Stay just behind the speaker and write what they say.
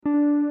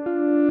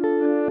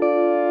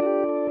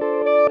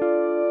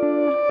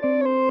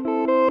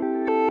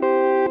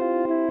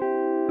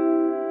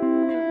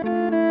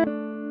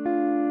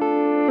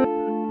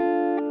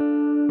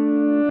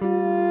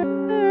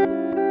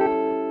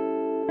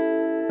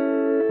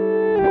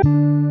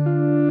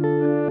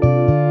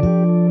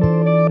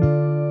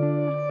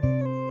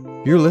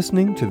You're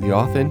listening to The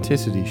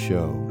Authenticity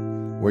Show,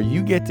 where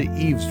you get to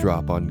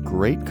eavesdrop on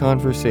great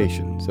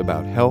conversations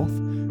about health,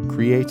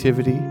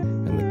 creativity,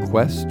 and the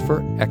quest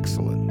for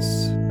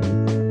excellence.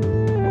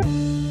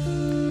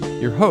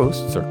 Your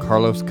hosts are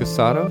Carlos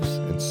Casados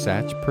and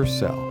Satch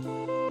Purcell.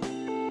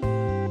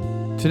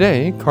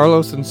 Today,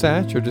 Carlos and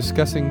Satch are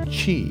discussing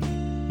Qi,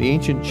 the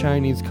ancient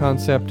Chinese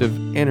concept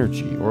of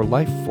energy or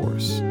life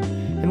force,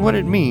 and what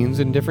it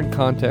means in different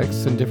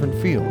contexts and different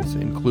fields,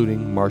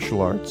 including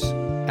martial arts,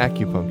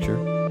 acupuncture,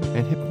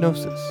 and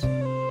hypnosis. You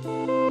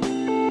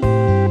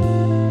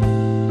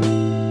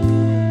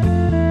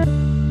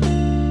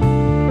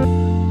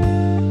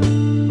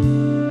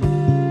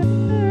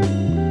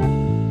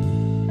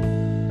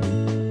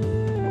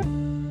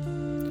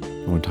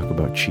want to talk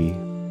about Qi?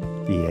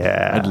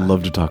 Yeah. I'd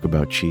love to talk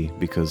about Qi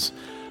because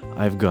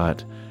I've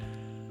got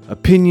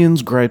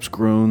opinions, gripes,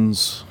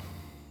 groans,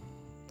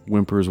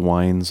 whimpers,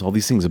 whines, all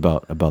these things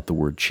about the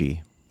word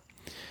Qi.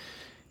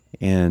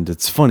 And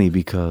it's funny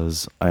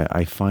because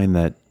I find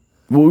that,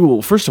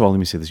 well, first of all, let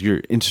me say this. You're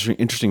an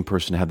interesting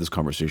person to have this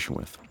conversation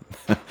with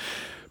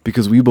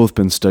because we've both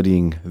been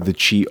studying the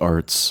Qi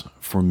arts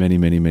for many,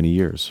 many, many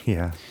years.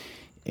 Yeah.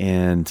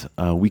 And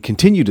we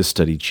continue to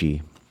study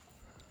Qi.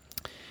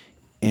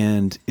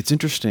 And it's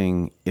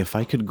interesting, if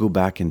I could go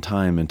back in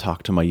time and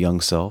talk to my young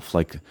self,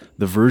 like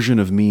the version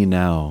of me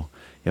now,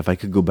 if I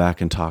could go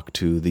back and talk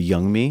to the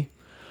young me,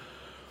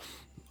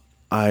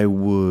 I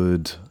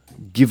would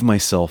give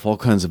myself all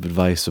kinds of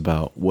advice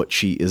about what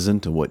Qi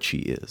isn't and what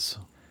Qi is.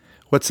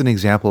 What's an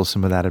example of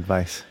some of that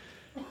advice?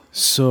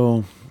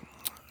 So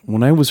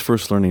when I was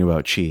first learning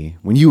about Qi,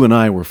 when you and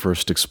I were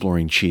first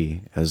exploring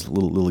Qi as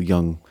little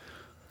young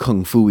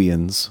Kung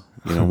Fuians,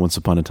 once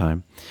upon a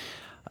time,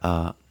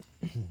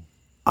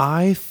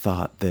 I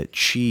thought that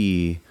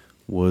Qi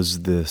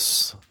was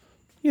this,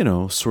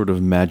 sort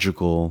of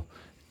magical,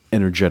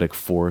 energetic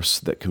force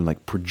that can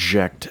like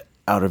project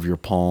out of your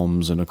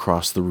palms and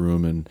across the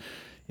room and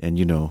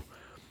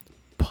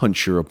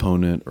punch your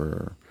opponent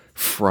or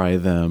fry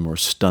them or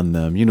stun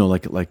them,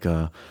 like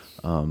a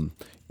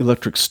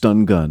electric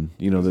stun gun,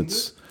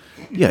 that's,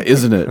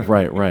 isn't it?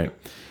 Right.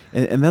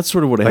 And that's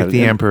sort of what I had. Like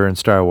the Emperor in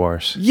Star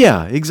Wars.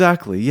 Yeah,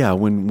 exactly. Yeah,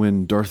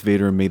 when Darth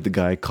Vader made the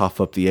guy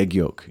cough up the egg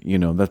yolk,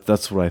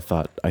 that's what I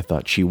thought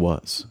Qi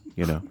was,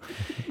 And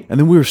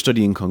then we were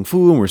studying Kung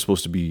Fu, and we're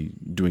supposed to be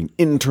doing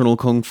internal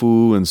Kung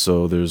Fu, and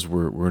so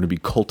we're going to be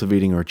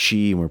cultivating our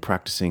Qi, and we're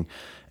practicing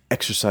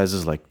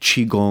exercises like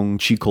Qigong,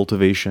 Qi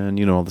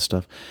cultivation, all this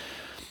stuff.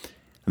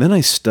 And then I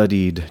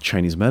studied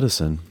Chinese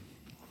medicine,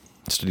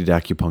 studied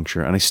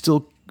acupuncture, and I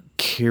still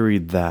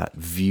carried that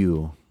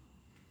view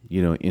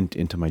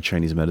into my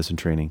Chinese medicine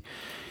training.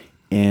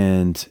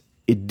 And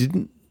it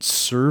didn't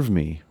serve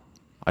me.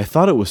 I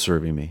thought it was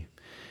serving me.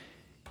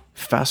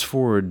 Fast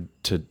forward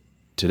to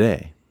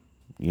today,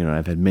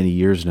 I've had many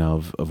years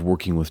now of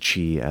working with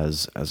Qi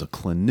as a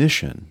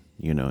clinician,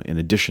 in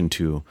addition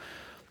to,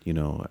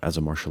 as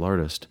a martial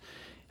artist.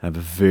 I have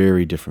a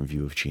very different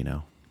view of Qi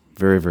now.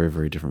 Very, very,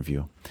 very different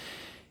view.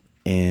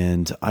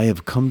 And I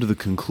have come to the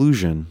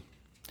conclusion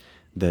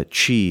that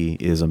Qi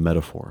is a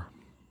metaphor.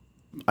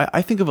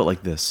 I think of it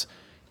like this.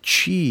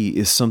 Qi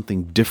is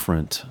something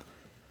different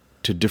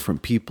to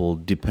different people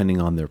depending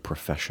on their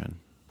profession.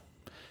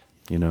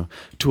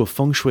 To a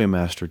feng shui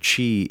master,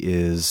 Qi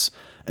is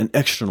an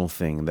external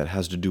thing that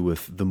has to do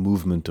with the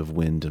movement of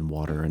wind and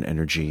water and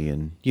energy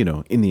and,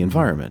 in the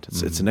environment.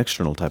 It's an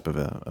external type of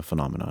a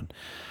phenomenon.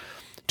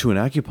 To an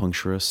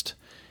acupuncturist,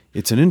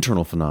 it's an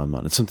internal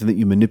phenomenon. It's something that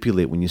you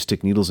manipulate when you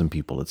stick needles in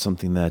people. It's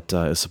something that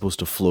is supposed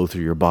to flow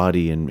through your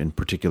body in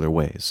particular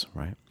ways,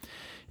 right?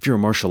 If you're a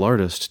martial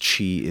artist,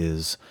 Qi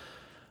is,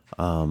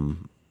 at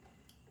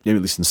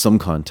least in some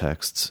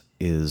contexts,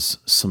 is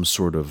some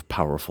sort of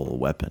powerful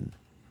weapon.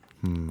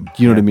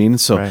 You know what I mean?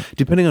 So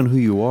depending on who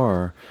you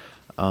are,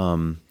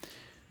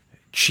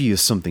 Qi is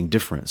something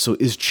different. So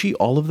is Qi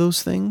all of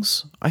those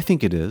things? I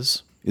think it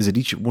is. Is it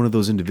each one of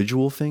those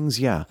individual things?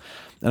 Yeah.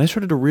 And I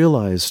started to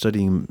realize,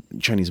 studying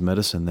Chinese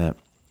medicine, that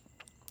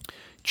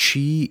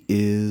Qi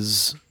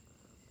is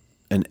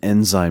an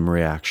enzyme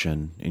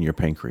reaction in your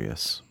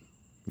pancreas.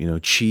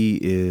 Qi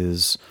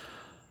is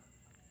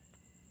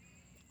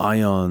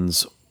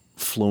ions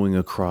flowing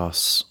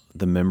across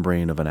the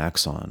membrane of an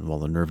axon while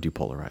the nerve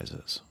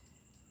depolarizes.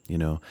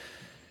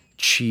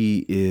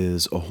 Qi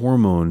is a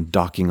hormone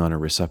docking on a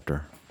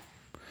receptor.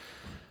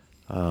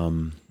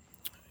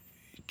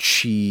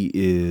 Qi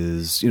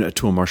is,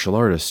 to a martial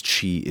artist,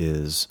 Qi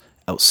is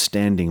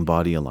outstanding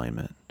body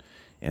alignment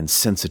and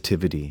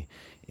sensitivity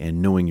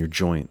and knowing your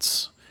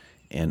joints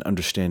and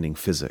understanding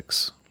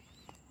physics.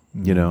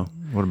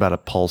 What about a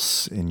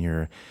pulse in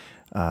your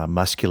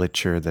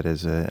musculature that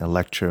is an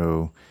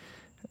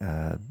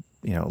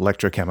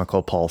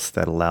electrochemical pulse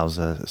that allows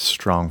a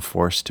strong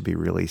force to be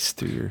released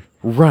through your...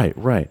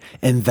 Right.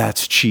 And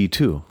that's Qi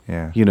too.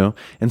 Yeah.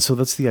 And so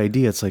that's the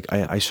idea. It's like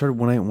I started,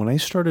 when I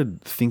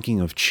started thinking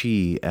of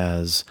Qi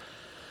as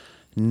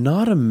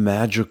not a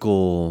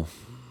magical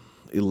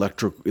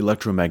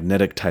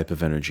electromagnetic type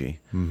of energy,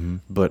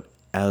 but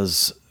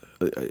as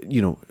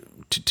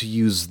to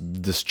use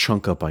this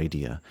chunk up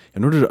idea,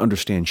 in order to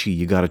understand qi,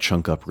 you got to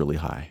chunk up really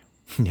high.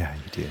 Yeah,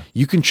 you do.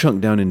 You can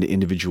chunk down into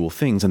individual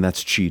things, and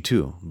that's qi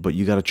too, but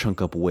you got to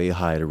chunk up way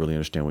high to really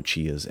understand what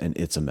qi is, and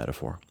it's a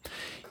metaphor.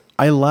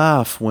 I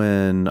laugh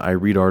when I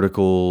read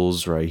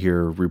articles or I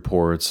hear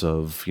reports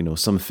of,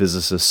 some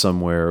physicist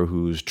somewhere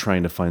who's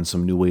trying to find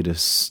some new way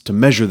to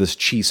measure this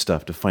qi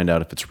stuff to find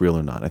out if it's real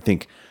or not. I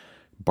think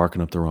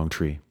barking up the wrong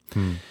tree.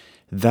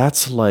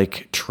 That's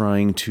like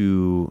trying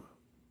to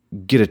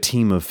get a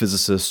team of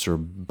physicists or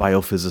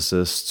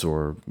biophysicists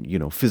or,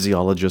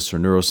 physiologists or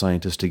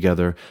neuroscientists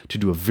together to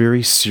do a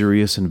very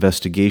serious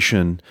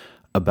investigation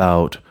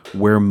about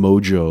where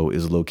mojo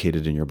is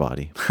located in your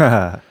body.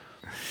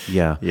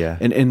 Yeah. Yeah.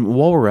 And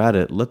while we're at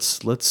it,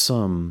 let's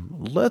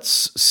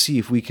see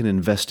if we can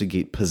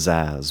investigate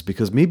pizzazz,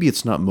 because maybe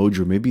it's not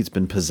mojo, maybe it's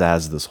been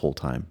pizzazz this whole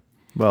time.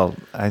 Well,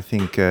 I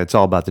think it's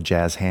all about the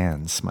jazz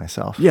hands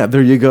myself. Yeah,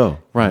 there you go.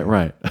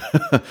 Right.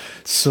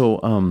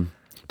 So,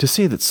 to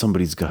say that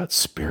somebody's got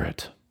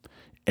spirit,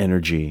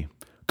 energy,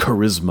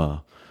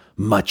 charisma,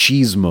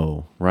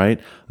 machismo, right?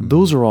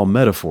 Those are all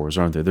metaphors,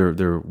 aren't they?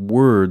 They're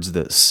words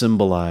that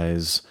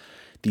symbolize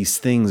these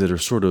things that are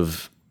sort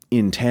of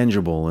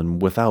intangible,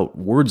 and without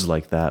words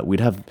like that, we'd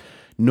have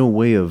no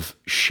way of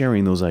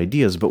sharing those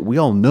ideas, but we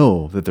all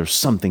know that there's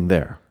something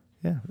there.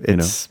 Yeah,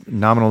 it's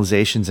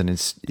nominalizations, and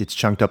it's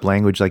chunked up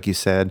language, like you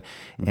said.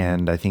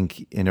 And I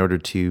think in order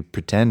to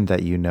pretend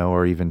that you know,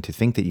 or even to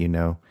think that you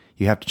know,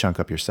 you have to chunk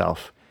up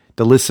yourself.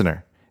 The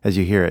listener, as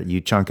you hear it,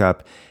 you chunk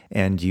up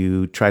and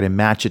you try to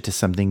match it to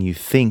something you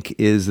think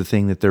is the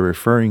thing that they're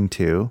referring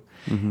to,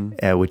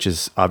 which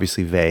is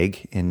obviously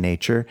vague in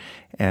nature.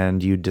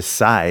 And you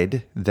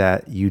decide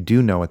that you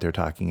do know what they're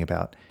talking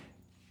about,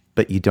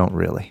 but you don't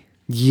really.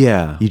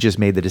 Yeah. You just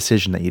made the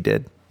decision that you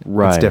did.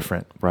 Right. It's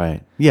different.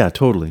 Right. Yeah,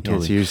 totally. Yeah,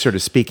 so you're sort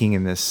of speaking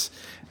in this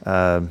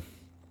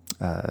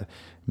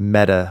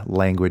meta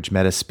language,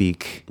 meta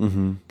speak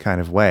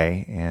kind of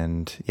way.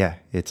 And yeah,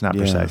 it's not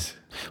precise.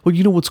 Well,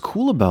 what's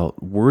cool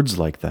about words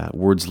like that,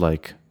 words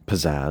like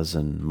pizzazz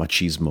and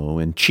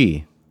machismo and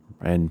chi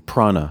and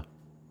prana,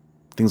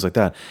 things like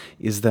that,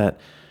 is that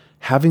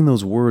having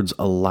those words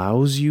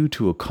allows you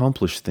to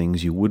accomplish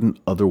things you wouldn't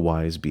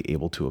otherwise be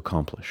able to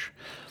accomplish.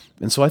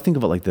 And so I think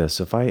of it like this.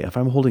 If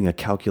I'm holding a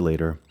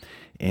calculator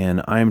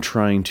and I'm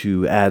trying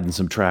to add and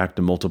subtract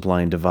and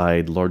multiply and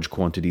divide large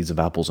quantities of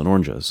apples and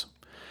oranges,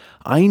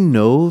 I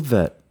know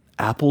that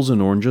apples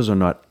and oranges are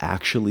not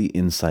actually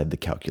inside the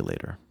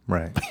calculator.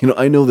 Right.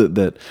 I know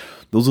that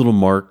those little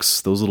marks,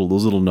 those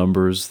little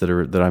numbers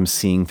that I'm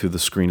seeing through the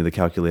screen of the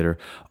calculator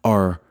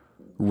are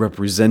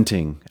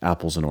representing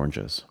apples and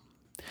oranges.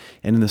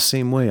 And in the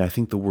same way, I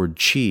think the word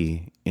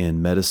qi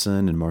in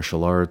medicine, in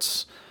martial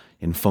arts,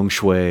 in feng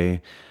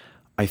shui,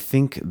 I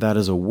think that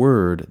is a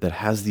word that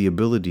has the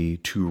ability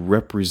to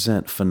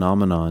represent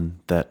phenomenon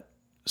that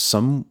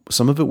some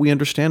of it we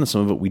understand and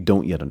some of it we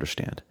don't yet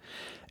understand.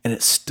 And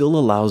it still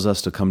allows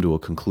us to come to a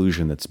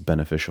conclusion that's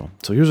beneficial.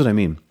 So here's what I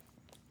mean.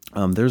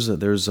 There's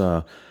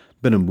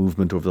been a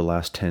movement over the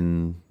last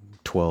 10,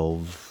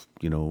 12,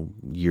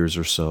 years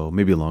or so,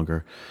 maybe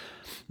longer,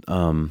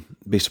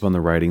 based upon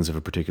the writings of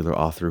a particular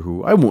author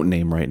who I won't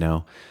name right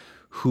now,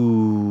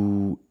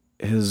 who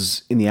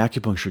has, in the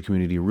acupuncture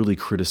community, really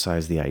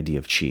criticized the idea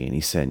of qi. And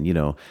he said,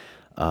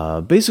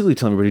 basically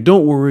telling everybody,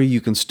 don't worry,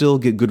 you can still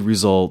get good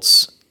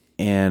results,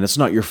 and it's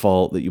not your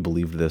fault that you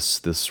believe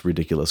this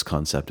ridiculous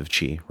concept of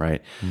qi,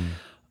 right?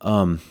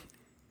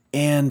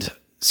 And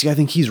see, I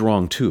think he's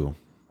wrong too.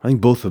 I think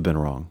both have been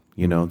wrong,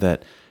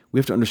 that we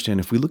have to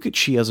understand, if we look at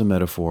qi as a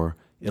metaphor,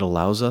 it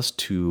allows us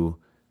to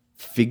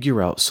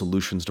figure out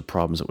solutions to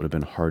problems that would have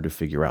been hard to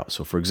figure out.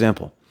 So for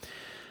example,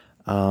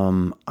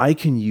 I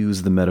can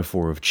use the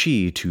metaphor of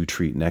qi to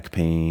treat neck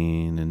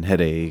pain and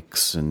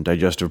headaches and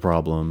digestive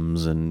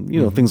problems and,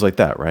 things like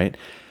that, right?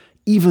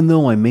 Even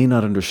though I may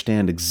not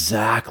understand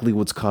exactly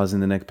what's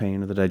causing the neck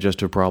pain or the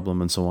digestive problem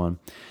and so on.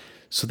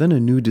 So then a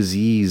new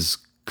disease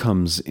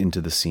comes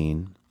into the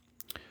scene.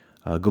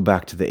 Go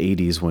back to the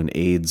 80s when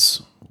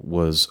AIDS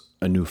was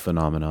a new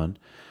phenomenon.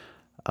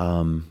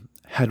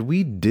 Had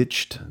we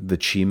ditched the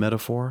qi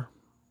metaphor,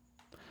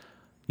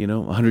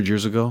 100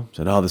 years ago,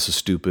 said, oh, this is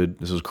stupid,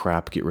 this is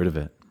crap, get rid of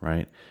it,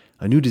 right?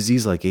 A new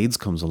disease like AIDS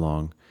comes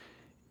along,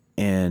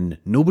 and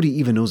nobody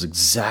even knows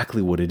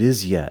exactly what it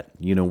is yet.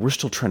 We're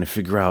still trying to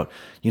figure out,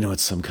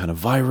 it's some kind of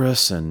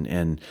virus,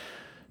 and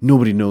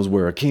nobody knows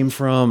where it came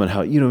from, and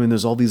how, and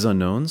there's all these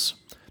unknowns.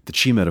 The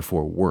qi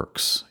metaphor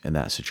works in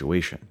that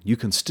situation. You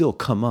can still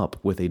come up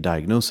with a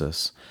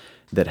diagnosis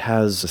that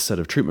has a set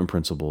of treatment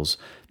principles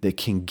that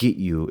can get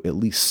you at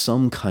least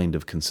some kind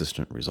of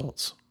consistent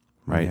results,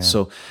 right? Yeah,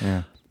 so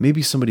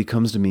maybe somebody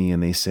comes to me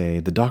and they say,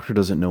 the doctor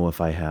doesn't know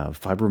if I have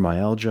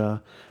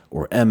fibromyalgia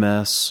or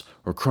MS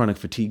or chronic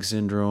fatigue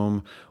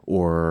syndrome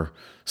or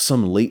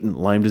some latent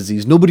Lyme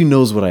disease. Nobody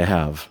knows what I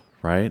have,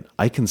 right?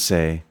 I can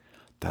say,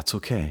 that's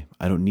okay.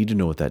 I don't need to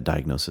know what that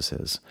diagnosis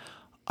is.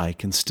 I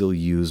can still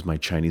use my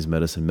Chinese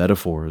medicine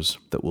metaphors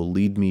that will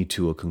lead me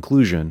to a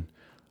conclusion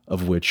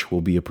of which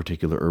will be a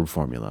particular herb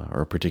formula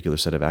or a particular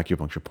set of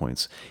acupuncture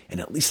points. And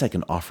at least I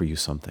can offer you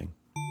something.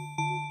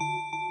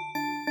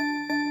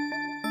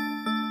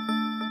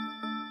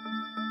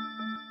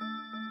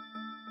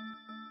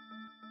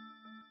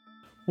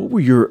 What were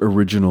your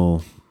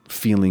original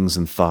feelings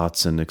and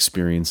thoughts and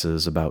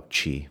experiences about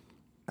qi?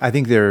 I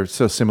think they're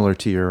so similar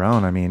to your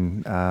own. I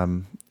mean,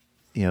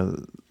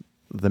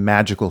 the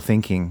magical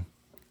thinking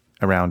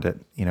around it.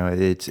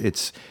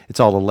 It's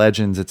all the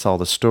legends, it's all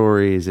the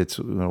stories, it's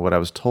what I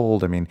was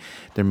told. I mean,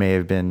 there may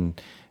have been,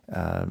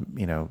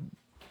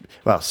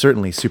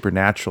 certainly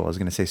supernatural. I was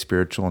going to say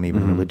spiritual and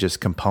even religious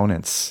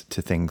components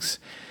to things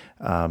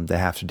that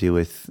have to do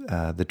with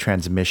the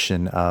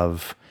transmission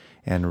of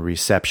and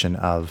reception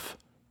of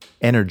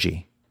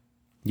energy.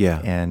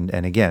 Yeah.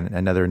 And again,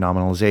 another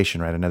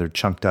nominalization, right? Another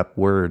chunked up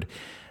word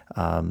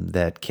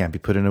that can't be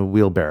put in a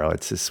wheelbarrow.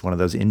 It's just one of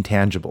those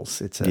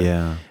intangibles. It's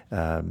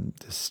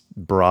this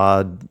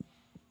broad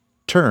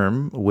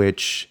term,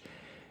 which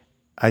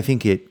I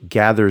think it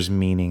gathers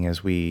meaning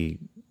as we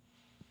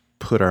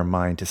put our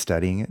mind to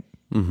studying it.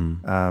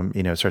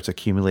 It starts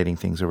accumulating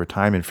things over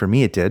time. And for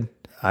me, it did.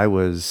 I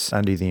was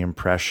under the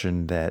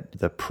impression that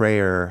the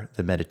prayer,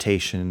 the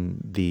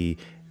meditation, the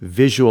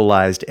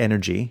visualized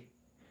energy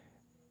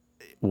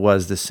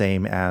was the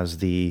same as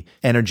the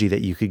energy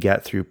that you could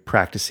get through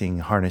practicing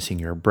harnessing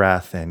your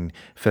breath and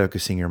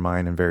focusing your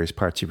mind in various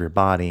parts of your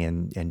body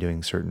and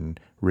doing certain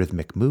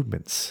rhythmic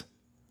movements.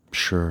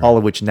 Sure. All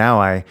of which now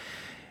I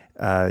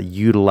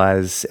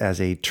utilize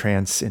as a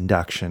trance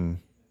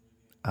induction,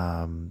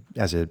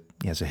 as a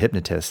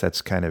hypnotist.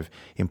 That's kind of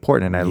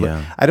important.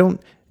 And I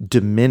don't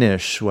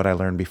diminish what I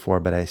learned before,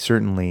 but I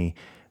certainly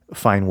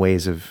find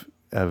ways of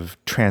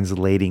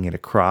translating it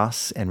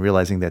across and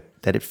realizing that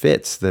it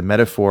fits. The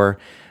metaphor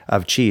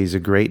of qi is a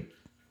great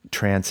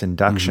trance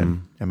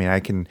induction. I mean, I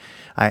can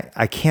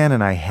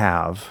and I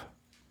have,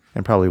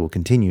 and probably will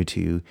continue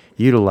to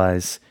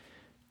utilize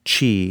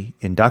qi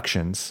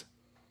inductions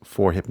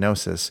for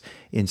hypnosis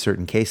in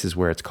certain cases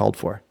where it's called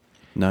for.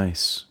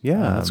 Nice.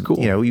 Yeah, that's cool.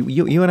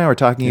 You and I were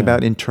talking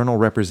about internal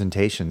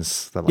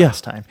representations the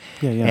last time.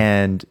 Yeah.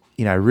 And,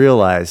 I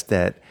realized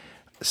that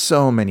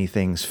so many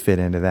things fit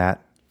into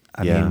that.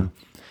 I mean,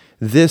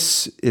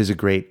 this is a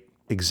great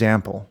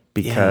example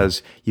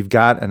because you've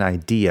got an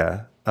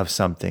idea of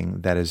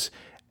something that is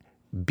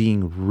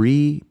being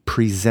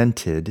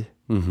represented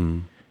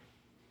in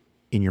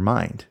your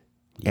mind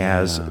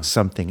as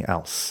something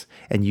else.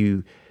 And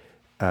you,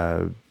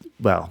 the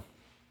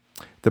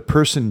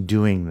person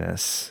doing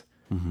this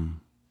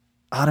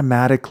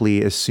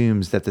automatically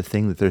assumes that the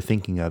thing that they're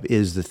thinking of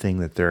is the thing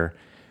that they're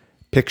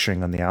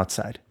picturing on the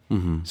outside.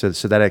 So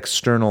that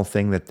external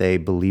thing that they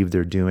believe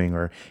they're doing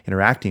or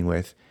interacting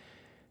with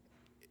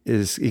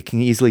it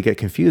can easily get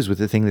confused with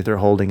the thing that they're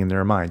holding in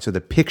their mind. So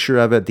the picture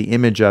of it, the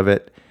image of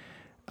it,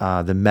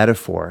 the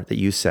metaphor that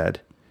you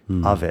said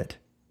of it,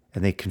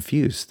 and they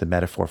confuse the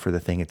metaphor for the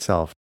thing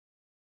itself.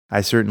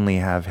 I certainly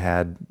have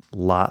had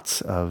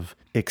lots of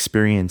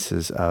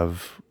experiences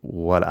of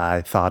what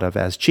I thought of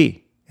as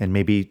qi, and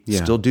maybe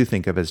still do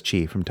think of as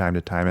qi from time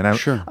to time.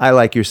 And I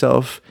like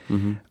yourself,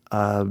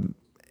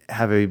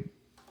 have a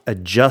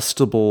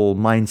adjustable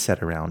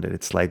mindset around it.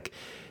 It's like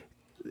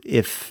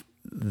if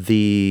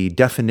the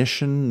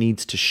definition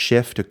needs to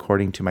shift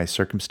according to my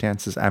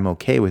circumstances, I'm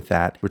okay with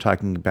that. We're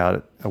talking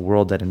about a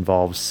world that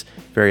involves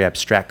very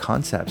abstract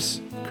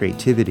concepts,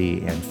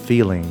 creativity and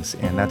feelings,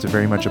 and that's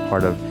very much a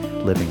part of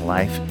living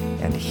life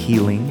and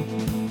healing,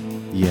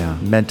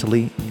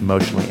 mentally,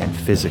 emotionally, and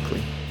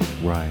physically.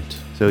 Right.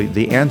 So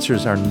the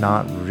answers are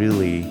not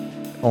really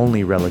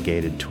only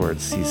relegated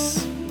towards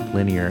these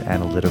linear,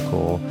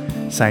 analytical,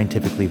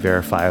 scientifically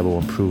verifiable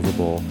and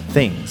provable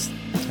things.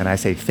 And I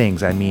say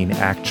things, I mean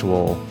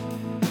actual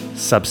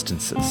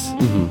substances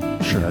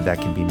that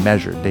can be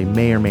measured. They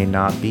may or may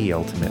not be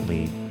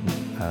ultimately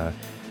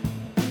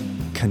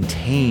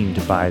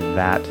contained by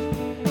that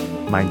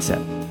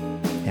mindset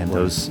and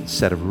those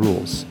set of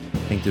rules. I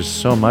think there's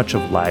so much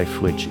of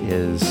life which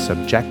is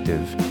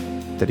subjective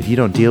that if you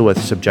don't deal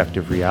with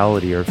subjective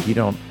reality, or if you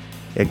don't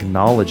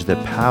acknowledge the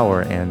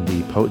power and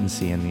the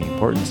potency and the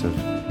importance of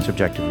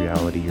subjective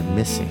reality, you're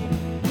missing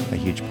a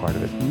huge part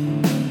of it.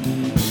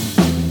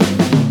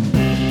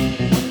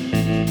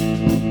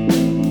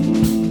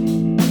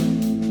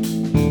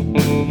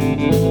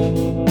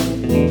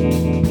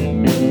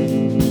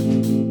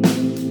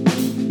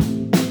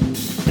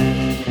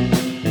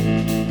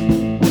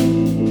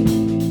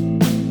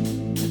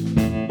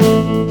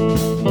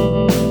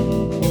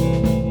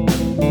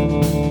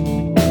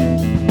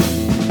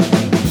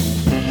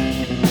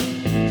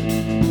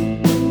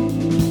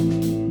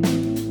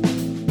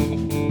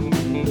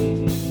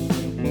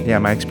 Yeah,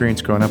 my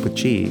experience growing up with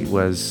qi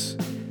was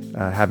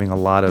having a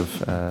lot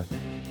of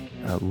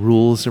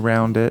rules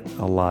around it,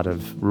 a lot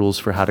of rules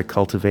for how to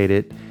cultivate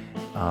it,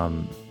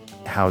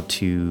 how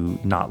to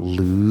not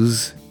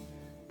lose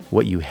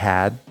what you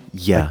had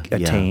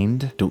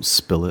attained. Don't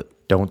spill it.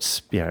 Don't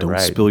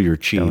spill your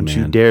qi, Don't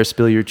you man. dare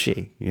spill your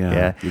qi.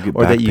 Yeah. You get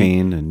or back that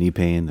pain and knee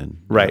pain and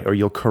right, or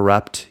you'll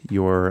corrupt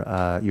your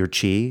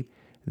qi,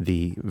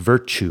 the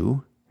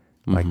virtue,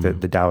 like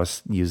the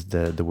Taoists use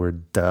the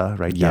word da,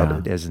 right? Yeah.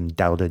 Dao, as in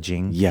Dao De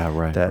Jing. Yeah,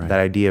 right, That right. that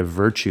idea of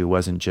virtue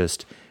wasn't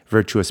just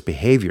virtuous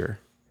behavior.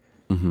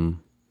 You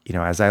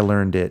know, as I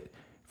learned it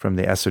from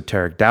the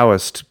esoteric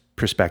Taoist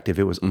perspective,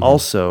 it was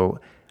also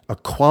a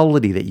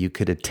quality that you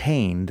could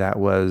attain that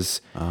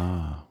was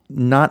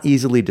not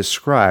easily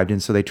described,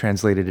 and so they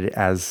translated it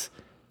as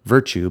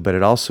virtue, but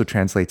it also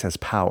translates as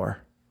power.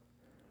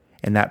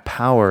 And that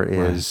power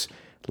is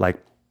like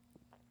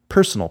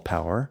personal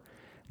power,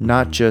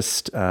 not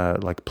just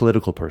like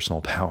political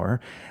personal power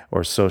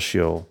or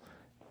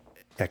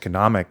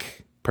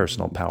socio-economic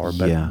personal power,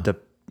 but Yeah. the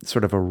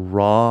sort of a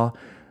raw,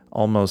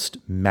 almost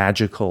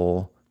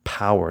magical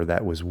power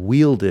that was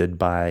wielded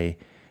by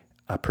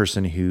a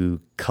person who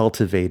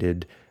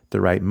cultivated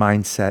the right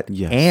mindset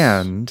Yes.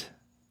 and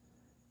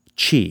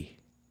chi.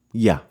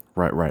 yeah,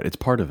 right. It's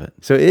part of it.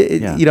 So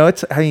Yeah. you know,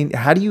 it's, I mean,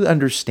 how do you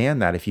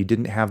understand that if you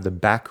didn't have the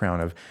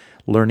background of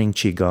learning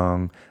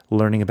qigong,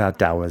 learning about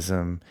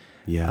Taoism,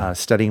 Yeah.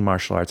 studying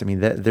martial arts? I mean,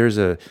 there's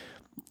a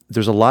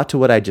lot to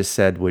what I just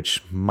said,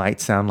 which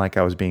might sound like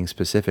I was being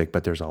specific,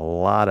 but there's a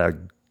lot of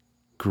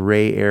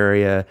gray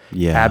area,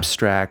 Yeah.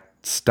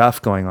 abstract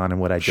stuff going on in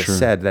what I just Sure,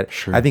 said that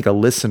sure. I think a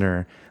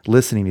listener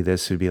listening to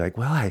this would be like,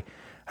 well, I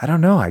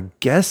don't know. I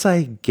guess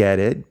I get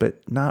it,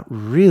 but not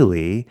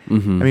really. I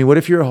mean, what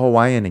if you're a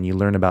Hawaiian and you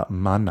learn about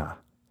mana?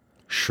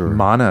 Sure.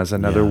 Mana is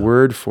another Yeah.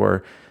 word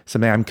for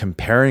something I'm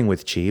comparing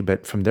with chi,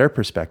 but from their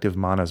perspective,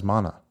 mana is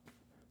mana.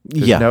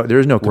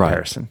 There's no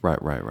comparison.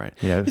 Right.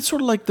 Yeah. It's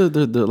sort of like the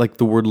like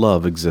the word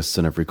love exists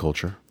in every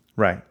culture.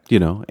 Right. You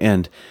know,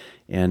 and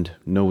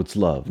no, it's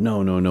love.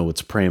 No,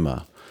 it's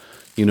prema.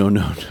 You know,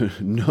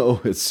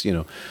 no, it's, you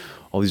know,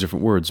 all these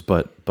different words,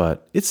 but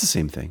it's the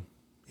same thing.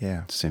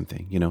 Yeah. It's the same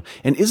thing, you know.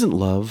 And isn't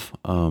love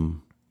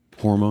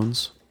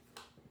hormones?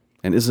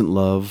 And isn't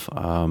love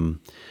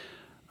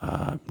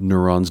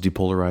neurons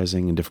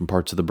depolarizing in different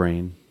parts of the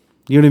brain?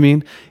 You know what I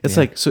mean? It's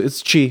like, so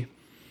it's qi,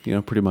 you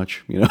know, pretty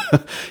much, you know.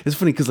 It's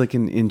funny because like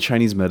in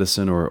Chinese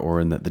medicine or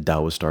in the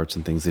Taoist arts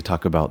and things, they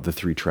talk about the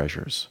three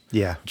treasures.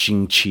 Yeah.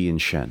 Jing, qi, and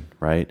shen,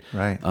 right?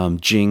 Right.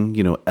 Jing,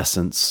 you know,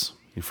 essence,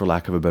 for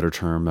lack of a better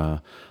term,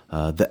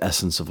 the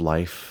essence of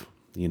life,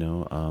 you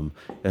know,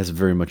 as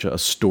very much a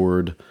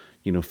stored,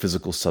 you know,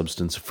 physical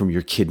substance from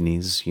your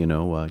kidneys, you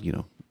know,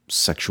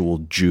 sexual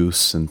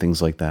juice and things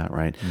like that,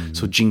 right?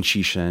 So Jing,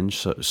 Qi, Shen.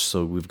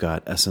 So we've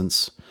got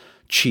essence,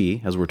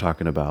 Qi, as we're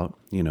talking about,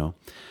 you know,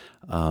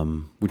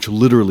 which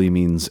literally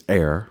means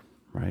air,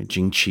 right?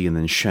 Jing, Qi, and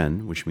then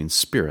Shen, which means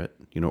spirit,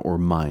 you know, or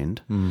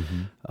mind.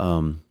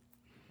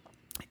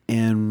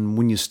 And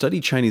when you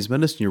study Chinese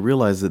medicine, you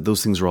realize that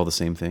those things are all the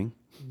same thing.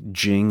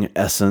 Jing,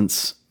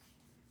 essence.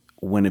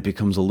 When it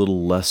becomes a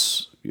little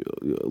less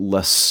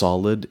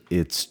solid,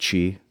 it's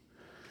qi,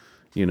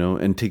 you know,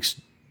 and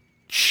takes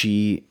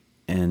qi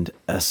and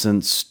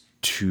essence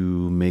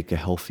to make a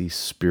healthy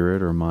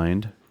spirit or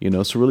mind, you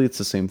know. So really, it's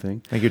the same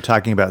thing. Like you're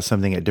talking about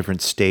something at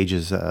different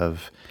stages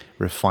of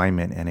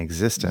refinement and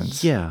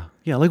existence. Yeah,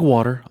 like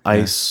water,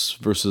 ice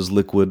versus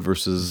liquid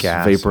versus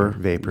Gas vapor, or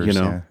vapors, you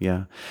know.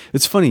 Yeah.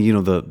 It's funny, you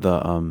know,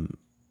 the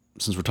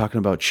since we're talking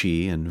about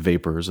qi and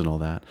vapors and all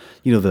that,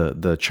 you know,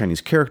 the Chinese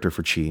character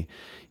for qi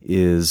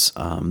is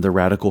the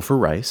radical for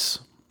rice.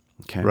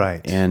 Okay.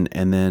 Right. And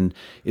then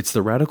it's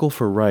the radical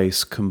for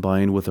rice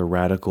combined with a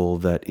radical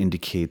that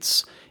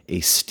indicates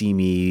a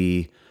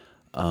steamy,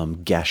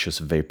 gaseous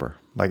vapor.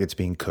 Like it's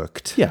being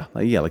cooked. Yeah,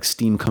 like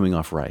steam coming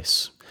off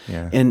rice.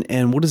 Yeah.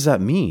 And what does that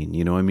mean?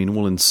 You know, I mean,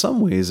 well, in some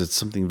ways, it's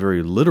something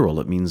very literal.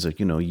 It means that,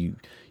 you know, you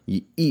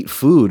eat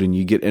food and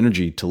you get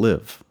energy to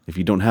live. If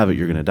you don't have it,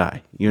 you're going to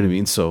die. You know what I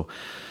mean? So,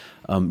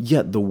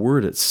 yet the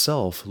word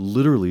itself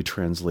literally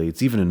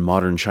translates, even in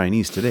modern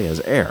Chinese today, as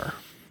air.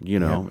 You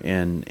know,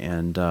 and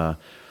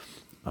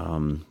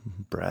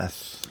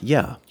Breath.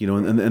 yeah, you know,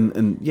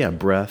 and yeah,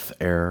 breath,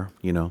 air,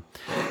 you know,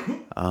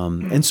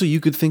 and so you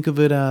could think of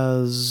it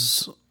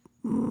as,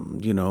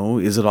 you know,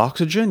 is it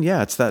oxygen?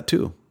 Yeah, it's that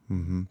too.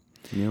 Mm-hmm.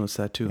 You know, it's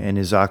that too. And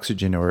is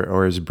oxygen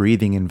or is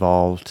breathing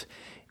involved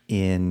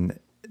in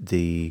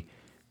the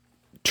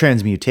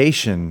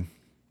transmutation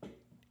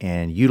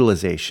and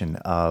utilization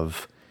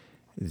of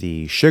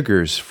the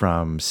sugars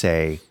from,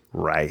 say,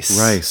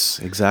 rice?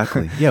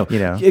 Exactly. Yeah, You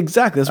know,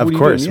 exactly. That's of what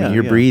course, you're doing. I mean,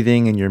 you're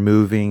breathing and you're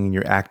moving and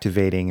you're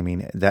activating. I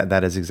mean,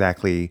 that is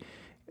exactly,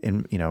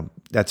 you know,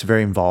 that's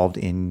very involved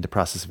in the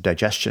process of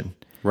digestion.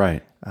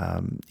 Right.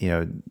 You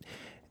know,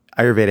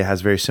 Ayurveda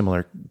has very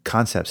similar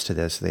concepts to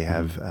this. They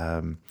have,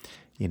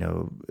 you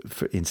know,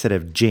 instead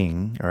of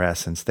Jing or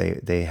essence,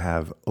 they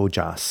have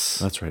Ojas.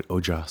 That's right.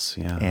 Ojas.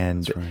 Yeah.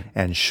 and that's right.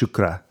 and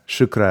Shukra.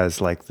 Shukra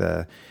is like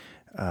the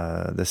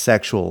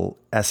sexual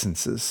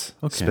essences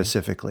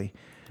specifically.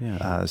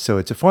 Yeah. So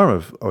it's a form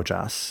of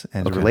Ojas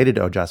and related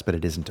to Ojas, but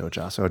it isn't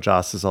Ojas.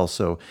 Ojas is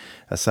also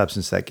a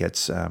substance that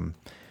gets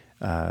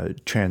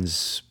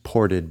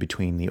transported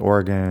between the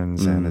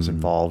organs and is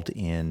involved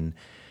in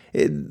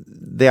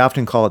They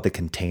often call it the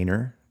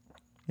container.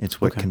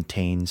 It's what Okay.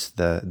 contains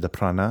the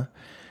prana,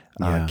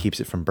 Yeah. keeps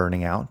it from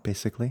burning out,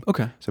 basically.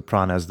 Okay. So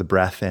prana is the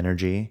breath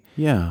energy.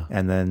 Yeah.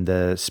 And then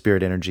the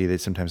spirit energy, they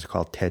sometimes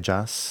call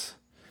tejas.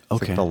 It's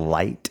Okay. like the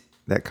light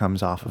that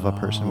comes off of a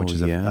person, which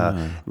is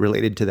yeah.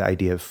 related to the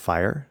idea of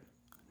fire.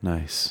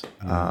 Nice.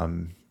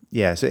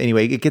 Yeah. So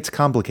anyway, it gets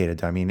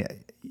complicated. I mean,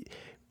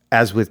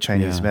 as with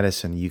Chinese Yeah.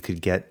 medicine, you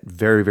could get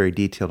very, very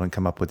detailed and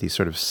come up with these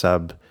sort of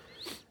sub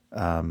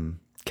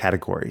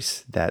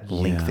categories that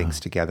link Yeah. things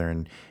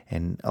together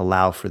and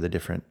allow for the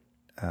different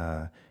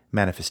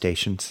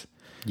manifestations.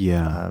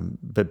 Yeah.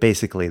 But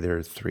basically, there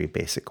are three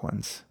basic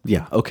ones.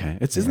 Yeah. Okay.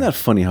 Isn't that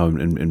funny how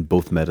in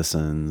both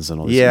medicines and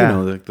all this, Yeah.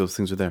 like those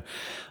things are there.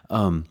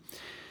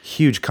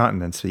 Huge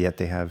continents, but yet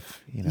they have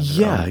their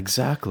Yeah, own-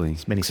 exactly.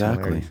 many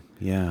Exactly. similarities.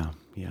 Yeah.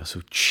 Yeah.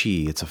 So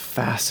chi, it's a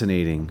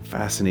fascinating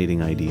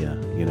idea,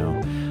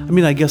 I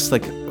mean, I guess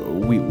like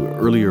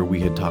earlier we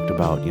had talked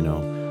about,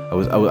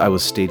 I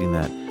was stating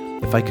that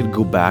if I could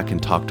go back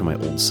and talk to my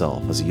old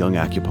self as a young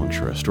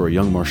acupuncturist or a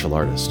young martial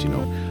artist,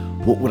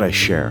 what would I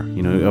share?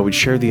 I would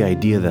share the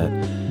idea that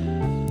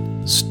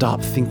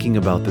stop thinking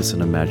about this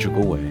in a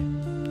magical way.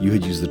 You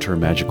had used the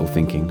term magical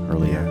thinking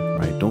earlier,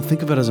 right? Don't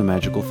think of it as a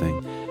magical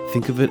thing.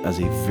 Think of it as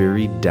a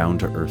very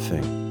down-to-earth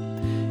thing.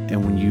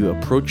 And when you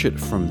approach it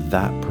from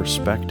that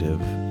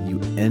perspective, you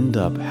end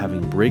up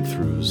having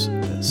breakthroughs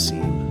that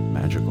seem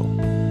magical.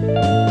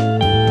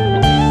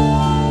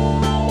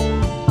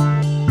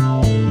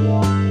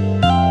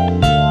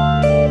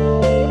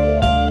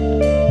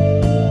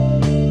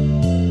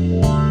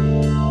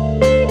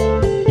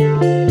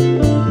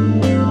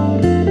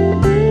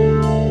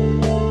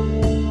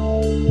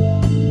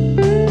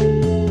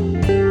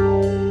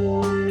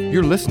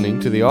 You're listening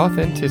to The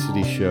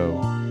Authenticity Show,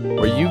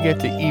 where you get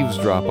to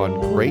eavesdrop on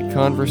great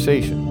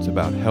conversations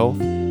about health,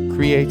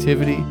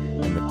 creativity,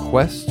 and the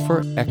quest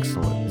for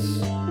excellence.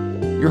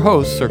 Your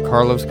hosts are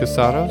Carlos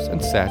Casados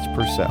and Satch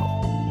Purcell.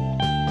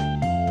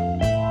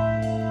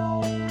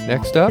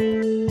 Next up,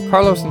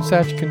 Carlos and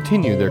Satch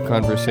continue their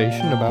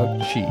conversation about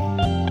Qi.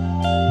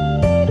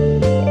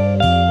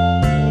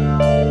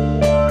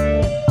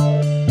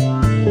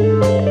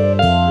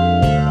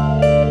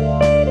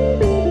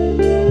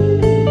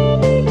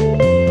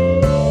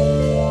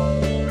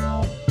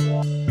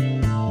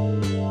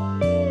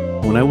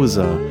 When I was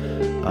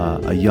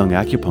a young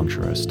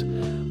acupuncturist,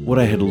 what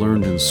I had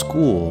learned in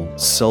school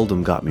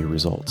seldom got me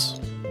results.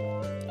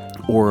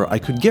 Or I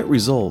could get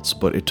results,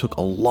 but it took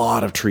a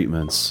lot of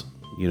treatments,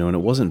 and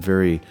it wasn't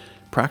very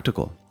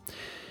practical.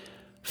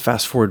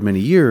 Fast forward many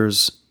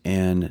years,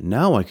 and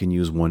now I can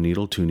use 1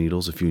 needle, 2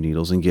 needles, a few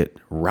needles, and get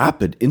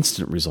rapid,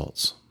 instant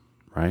results,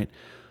 right?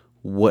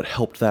 What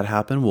helped that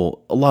happen?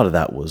 Well, a lot of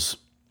that was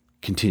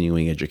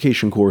continuing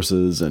education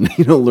courses and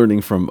learning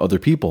from other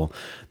people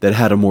that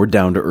had a more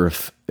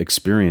down-to-earth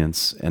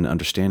experience and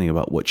understanding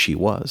about what Qi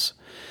was.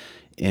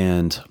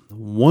 And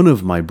one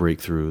of my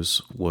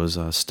breakthroughs was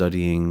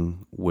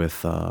studying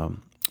with a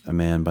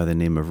man by the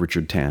name of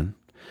Richard Tan,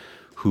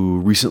 who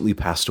recently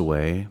passed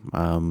away.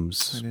 I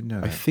didn't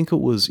know that. I think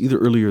it was either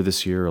earlier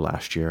this year or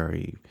last year,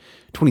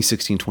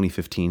 2016,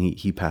 2015.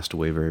 He passed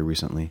away very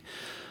recently.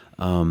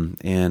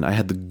 And I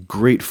had the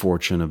great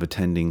fortune of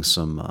attending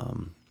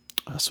some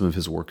of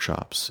his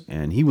workshops,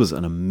 and he was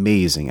an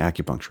amazing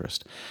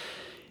acupuncturist.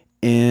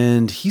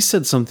 And he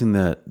said something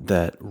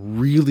that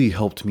really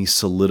helped me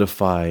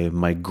solidify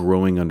my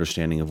growing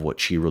understanding of what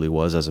Qi really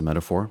was as a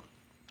metaphor.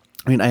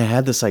 I mean, I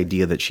had this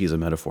idea that Qi is a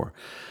metaphor,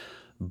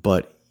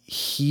 but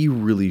he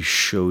really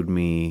showed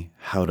me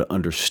how to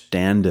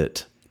understand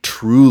it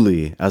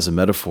truly as a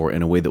metaphor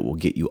in a way that will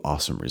get you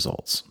awesome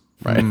results,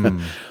 right?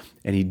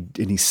 And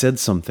he said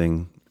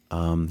something.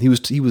 He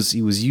was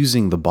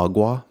using the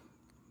bagua,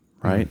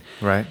 right?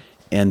 Right.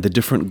 And the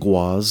different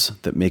guas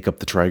that make up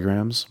the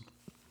trigrams.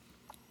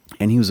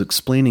 And he was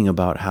explaining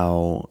about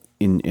how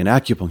in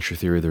acupuncture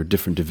theory, there are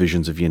different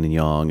divisions of yin and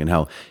yang, and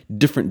how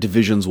different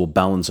divisions will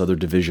balance other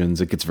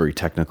divisions. It gets very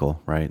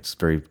technical, right? It's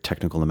very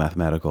technical and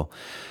mathematical.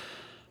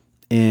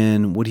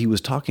 And what he was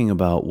talking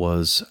about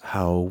was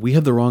how we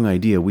have the wrong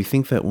idea. We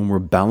think that when we're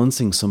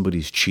balancing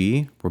somebody's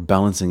Qi, we're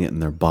balancing it in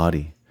their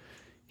body.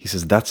 He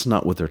says that's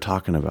not what they're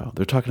talking about.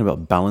 They're talking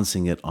about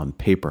balancing it on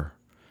paper.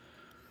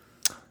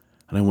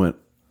 And I went,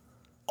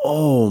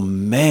 oh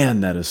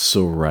man, that is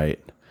so right.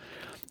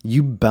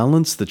 You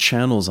balance the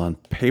channels on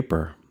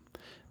paper.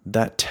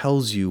 That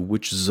tells you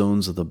which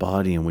zones of the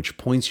body and which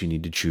points you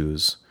need to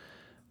choose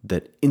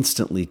that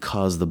instantly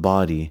cause the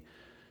body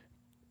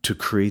to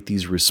create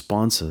these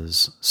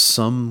responses.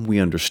 Some we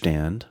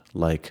understand,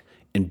 like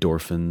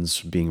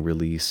endorphins being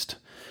released,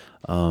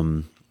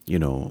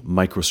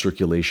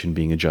 microcirculation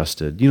being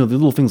adjusted, the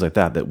little things like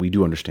that we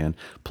do understand,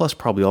 plus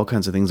probably all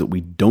kinds of things that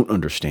we don't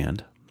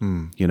understand,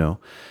 and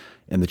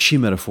the Qi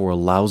metaphor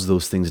allows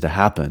those things to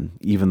happen,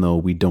 even though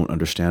we don't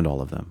understand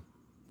all of them,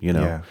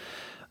 Yeah.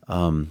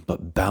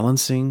 But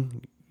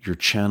balancing your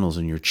channels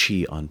and your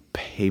Qi on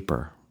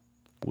paper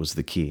was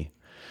the key.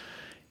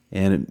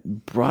 And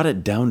it brought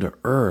it down to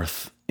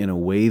earth in a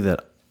way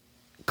that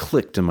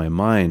clicked in my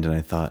mind, and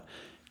I thought,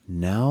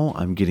 now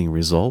I'm getting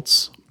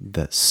results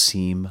that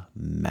seem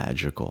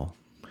magical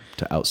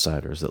to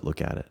outsiders that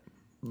look at it.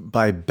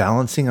 By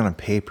balancing on a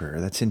paper,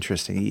 that's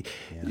interesting.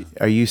 Yeah.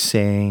 Are you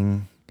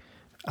saying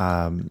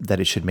that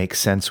it should make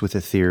sense with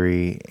a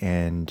theory,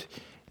 and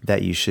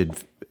that you should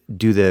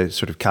do the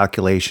sort of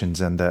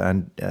calculations and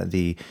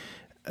the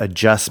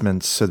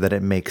adjustments so that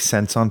it makes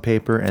sense on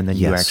paper, and then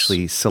you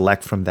actually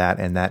select from that,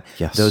 and that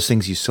those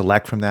things you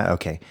select from that?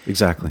 Okay,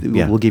 exactly.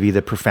 We'll give you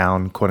the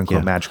profound, quote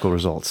unquote, magical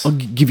results. I'll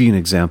give you an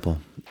example.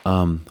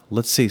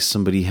 Let's say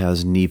somebody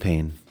has knee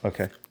pain.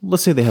 Okay.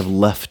 Let's say they have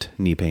left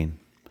knee pain,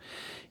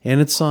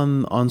 and it's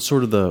on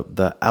sort of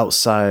the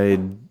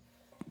outside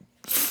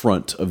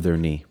front of their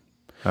knee.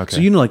 Okay.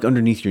 So like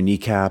underneath your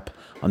kneecap,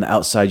 on the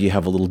outside you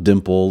have a little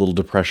dimple, a little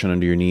depression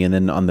under your knee, and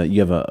then you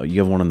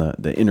have one on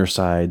the inner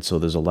side. So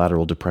there's a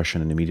lateral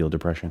depression and a medial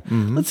depression.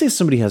 Mm-hmm. Let's say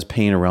somebody has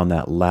pain around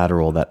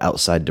that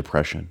outside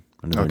depression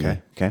under their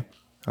knee. Okay.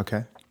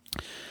 Okay.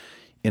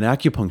 In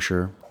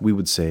acupuncture, we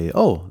would say,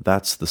 oh,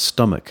 that's the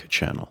stomach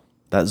channel.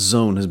 That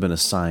zone has been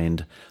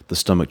assigned the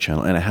stomach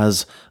channel, and it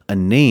has a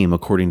name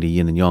according to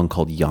yin and yang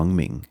called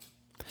Yangming,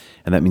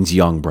 and that means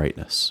yang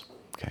brightness.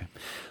 Okay.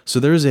 So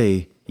there's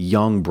a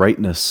yang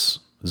brightness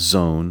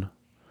zone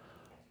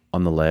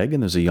on the leg,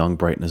 and there's a yang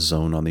brightness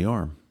zone on the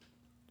arm.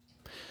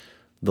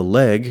 The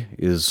leg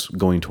is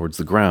going towards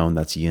the ground,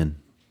 that's yin.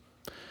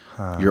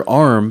 Your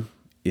arm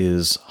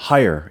is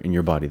higher in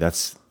your body,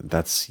 that's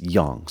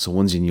yang. So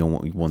one's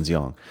yin, one's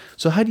yang.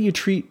 So how do you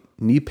treat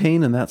knee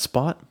pain in that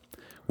spot?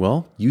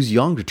 Well, use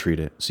yang to treat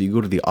it. So you go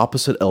to the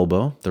opposite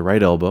elbow, the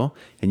right elbow,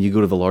 and you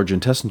go to the large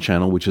intestine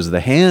channel, which is the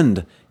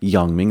hand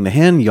Yangming, the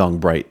hand yang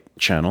bright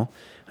channel,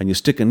 and you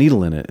stick a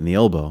needle in it in the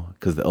elbow,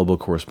 because the elbow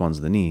corresponds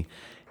to the knee,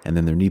 and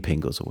then their knee pain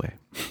goes away.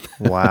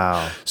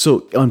 Wow.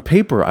 So on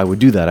paper, I would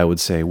do that. I would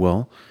say,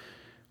 well,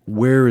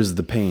 where is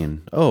the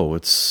pain? Oh,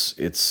 it's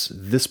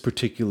this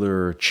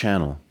particular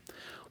channel.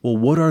 Well,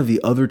 what are the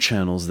other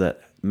channels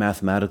that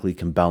mathematically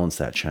can balance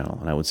that channel?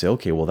 And I would say,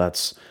 okay, well,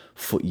 that's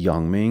foot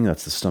Yangming,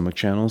 that's the stomach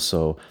channel.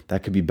 So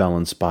that could be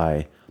balanced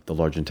by the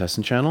large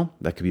intestine channel.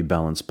 That could be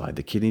balanced by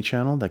the kidney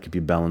channel. That could be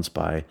balanced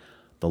by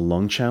the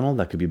lung channel.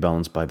 That could be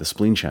balanced by the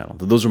spleen channel.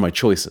 Those are my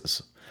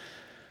choices.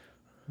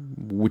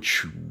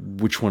 Which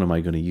one am I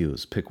going to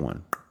use? Pick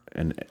one.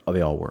 And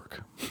they all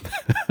work.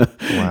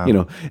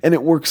 Wow. And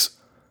it works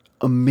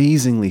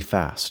amazingly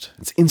fast.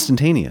 It's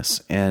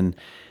instantaneous, and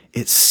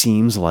it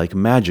seems like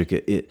magic.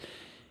 It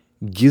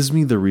gives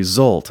me the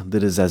result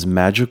that is as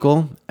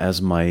magical as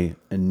my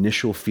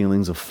initial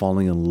feelings of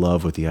falling in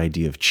love with the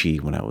idea of qi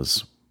when I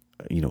was,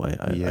 a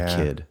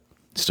kid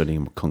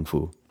studying Kung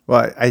Fu.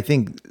 Well, I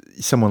think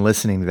someone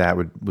listening to that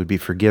would be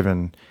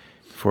forgiven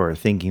for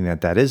thinking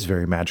that is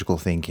very magical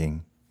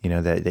thinking,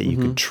 that you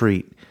could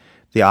treat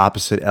the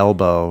opposite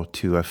elbow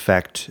to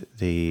affect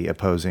the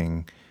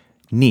opposing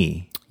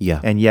knee. Yeah.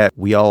 And yet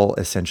we all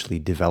essentially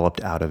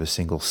developed out of a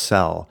single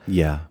cell.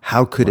 Yeah.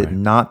 How could it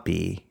not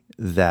be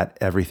that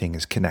everything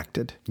is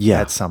connected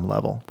at some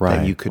level? Right.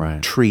 That you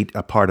could treat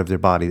a part of their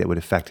body that would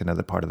affect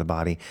another part of the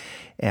body.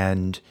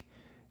 And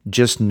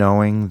just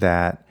knowing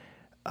that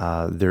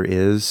there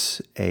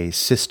is a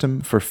system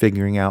for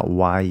figuring out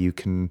why you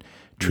can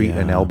treat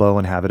an elbow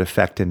and have it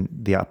affect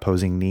the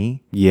opposing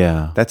knee.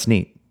 Yeah. That's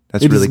neat.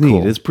 That's really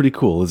cool. It's pretty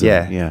cool, isn't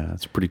it? Yeah,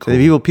 it's pretty cool.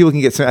 So people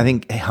can get, I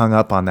think, hung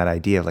up on that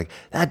idea of like,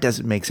 that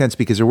doesn't make sense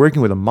because they're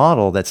working with a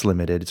model that's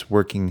limited. It's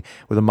working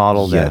with a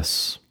model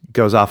that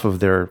goes off of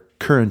their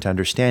current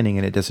understanding,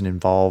 and it doesn't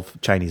involve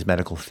Chinese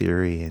medical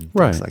theory and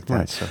things like that.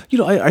 Right. So.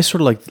 I sort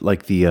of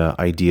like the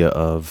idea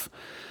of,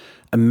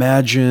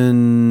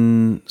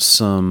 imagine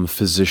some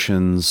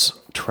physicians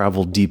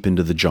travel deep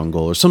into the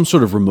jungle or some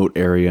sort of remote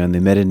area, and they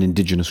met an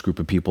indigenous group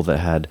of people that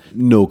had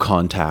no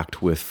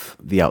contact with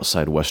the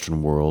outside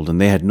Western world, and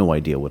they had no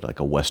idea what like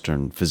a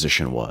Western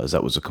physician was.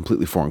 That was a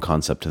completely foreign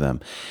concept to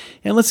them.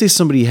 And let's say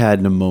somebody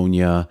had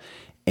pneumonia,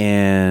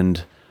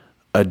 and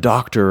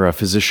a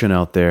physician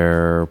out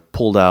there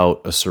pulled out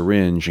a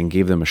syringe and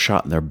gave them a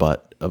shot in their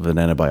butt of an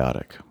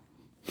antibiotic,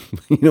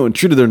 and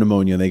treated their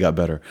pneumonia, and they got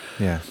better.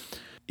 Yeah.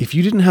 If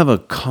you didn't have a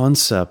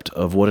concept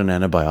of what an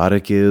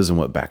antibiotic is and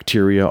what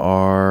bacteria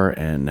are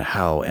and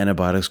how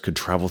antibiotics could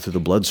travel through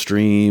the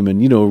bloodstream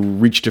and,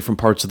 reach different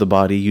parts of the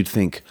body, you'd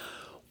think,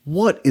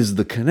 what is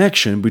the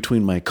connection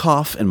between my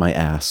cough and my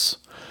ass?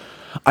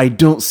 I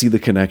don't see the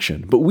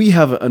connection, but we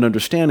have an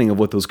understanding of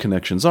what those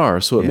connections are,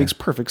 so it makes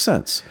perfect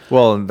sense.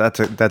 Well, that's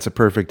a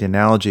perfect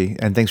analogy,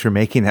 and thanks for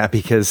making that,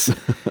 because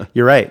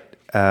you're right.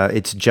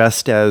 It's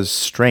just as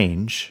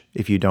strange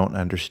if you don't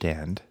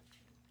understand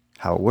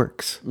how it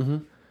works. Mm-hmm.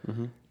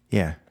 Mm-hmm.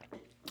 Yeah.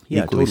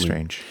 Yeah, equally totally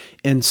strange.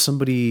 And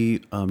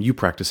somebody, you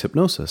practice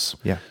hypnosis.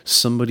 Yeah.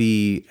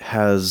 Somebody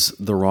has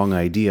the wrong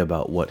idea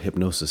about what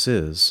hypnosis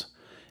is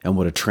and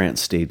what a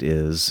trance state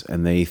is,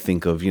 and they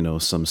think of,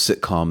 some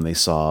sitcom they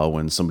saw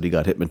when somebody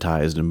got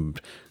hypnotized and,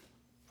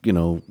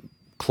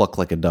 cluck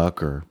like a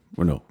duck or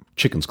no,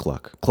 chickens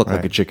cluck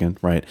like a chicken,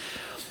 right?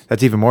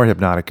 That's even more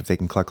hypnotic if they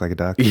can cluck like a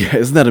duck. Yeah,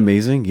 isn't that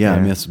amazing? Yeah, I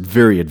mean, that's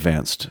very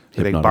advanced.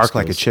 They hypnotic bark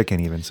like a skills. chicken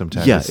even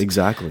sometimes. Yeah,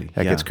 exactly.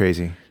 That Yeah. gets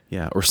crazy.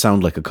 Yeah, or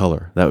sound like a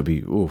color. That would be,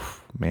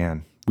 oof.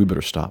 Man. We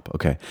better stop.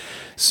 Okay.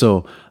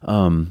 So,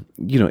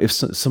 if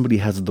somebody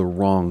has the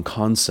wrong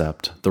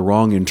concept, the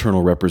wrong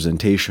internal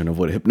representation of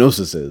what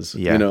hypnosis is,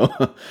 Yeah.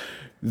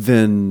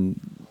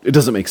 then it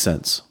doesn't make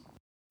sense.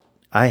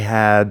 I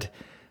had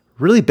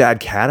really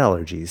bad cat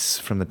allergies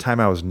from the time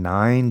I was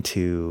 9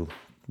 to,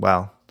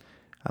 well,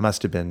 I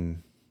must have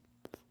been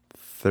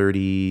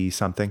 30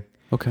 something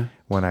Okay.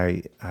 when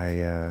I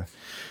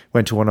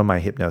went to one of my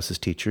hypnosis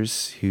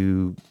teachers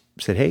who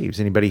said, "Hey, is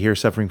anybody here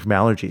suffering from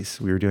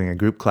allergies?" We were doing a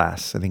group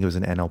class. I think it was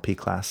an NLP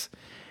class.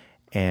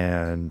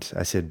 And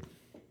I said,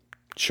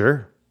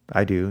 "Sure,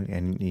 I do."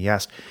 And he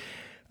asked,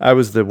 I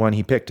was the one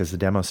he picked as the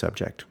demo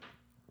subject.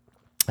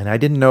 And I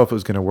didn't know if it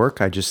was going to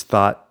work. I just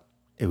thought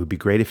it would be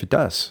great if it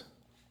does.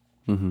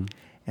 Mm-hmm.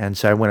 And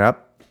so I went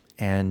up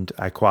and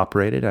I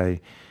cooperated.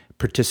 I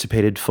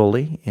participated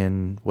fully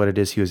in what it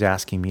is he was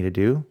asking me to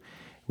do,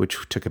 which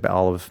took about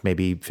all of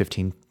maybe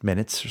 15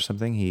 minutes or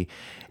something. He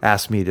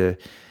asked me to,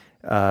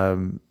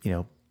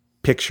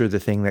 picture the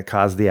thing that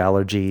caused the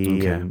allergy.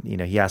 Okay. And,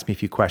 he asked me a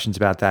few questions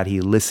about that. He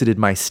elicited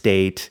my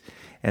state,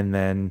 and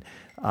then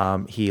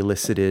he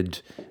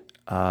elicited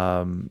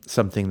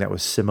something that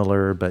was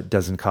similar but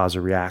doesn't cause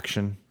a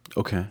reaction.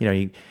 Okay.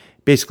 He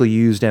basically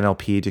used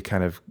NLP to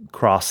kind of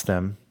cross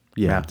them,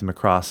 Yeah. map them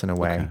across in a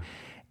way. Okay.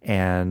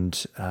 And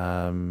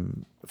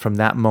from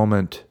that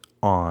moment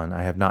on,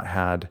 I have not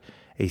had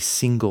a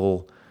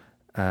single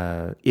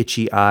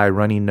itchy eye,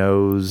 runny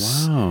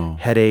nose, Wow.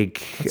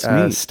 headache, That's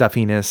neat.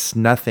 stuffiness,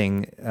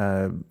 nothing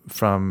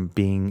from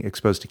being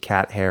exposed to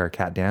cat hair or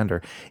cat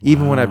dander.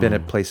 Even when I've been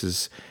at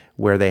places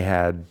where they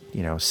had,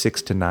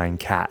 6 to 9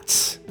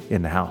 cats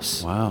in the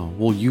house. Wow.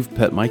 Well, you've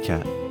pet my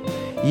cat.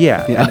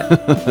 Yeah.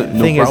 And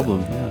No thing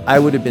problem. Is, Yeah. I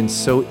would have been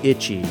so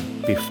itchy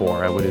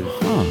before. I would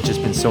have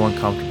just been so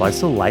uncomfortable. I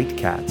still liked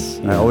cats.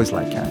 I always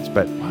liked cats,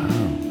 but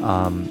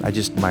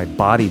my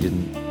body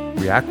didn't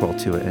react well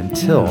to it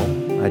until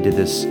I did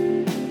this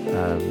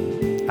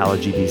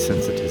allergy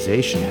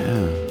desensitization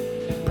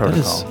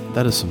protocol.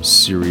 That is some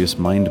serious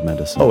mind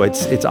medicine. Oh,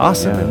 it's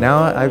awesome. Yeah. And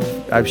now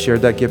I've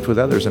shared that gift with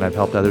others, and I've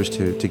helped others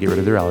to get rid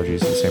of their allergies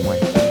the same way.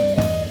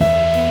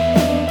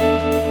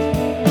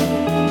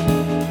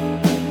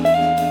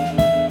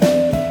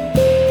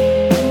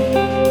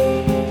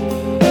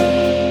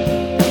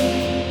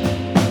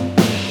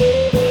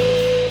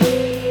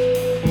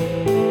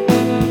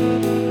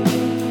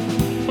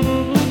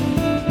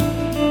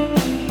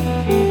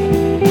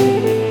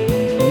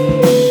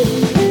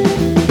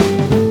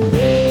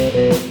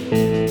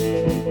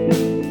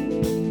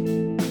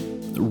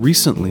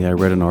 Recently, I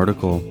read an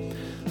article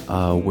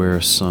where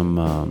some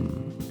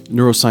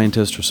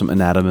neuroscientist or some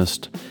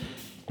anatomist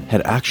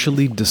had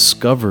actually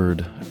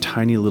discovered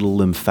tiny little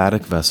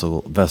lymphatic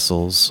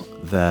vessels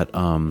that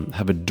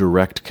have a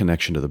direct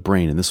connection to the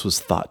brain, and this was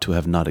thought to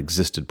have not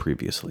existed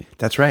previously.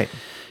 That's right.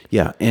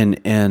 Yeah,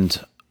 and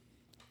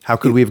How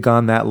could we have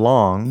gone that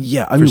long?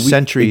 Yeah, I for mean,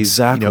 centuries,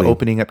 exactly.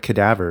 opening up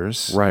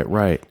cadavers,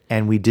 right.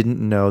 and we didn't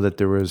know that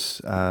there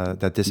was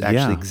that this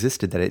actually Yeah.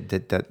 existed.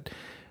 That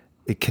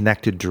it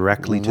connected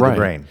directly to the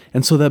brain.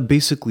 And so that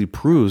basically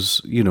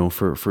proves,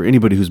 for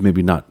anybody who's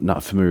maybe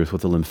not familiar with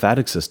what the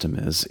lymphatic system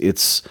is,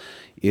 it's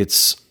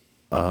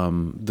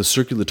the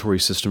circulatory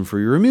system for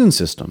your immune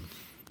system,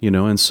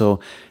 and so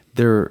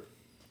there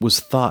was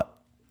thought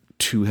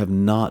to have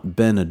not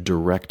been a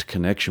direct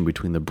connection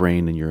between the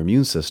brain and your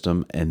immune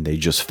system, and they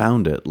just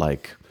found it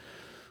like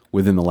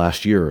within the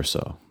last year or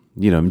so,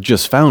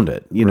 just found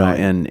it, Right.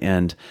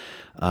 and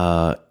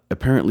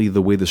apparently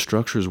the way the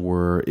structures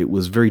were, it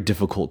was very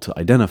difficult to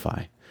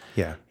identify.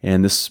 Yeah.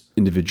 And this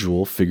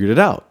individual figured it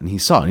out, and he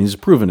saw it, and he's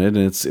proven it, and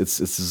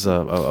it's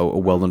a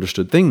well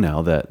understood thing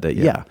now that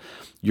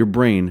your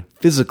brain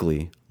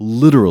physically,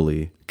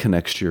 literally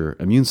connects to your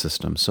immune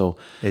system. So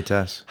It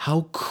does.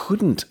 how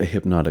couldn't a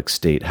hypnotic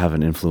state have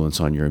an influence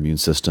on your immune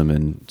system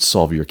and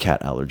solve your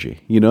cat allergy?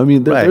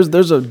 Right.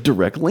 There's a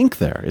direct link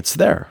there. It's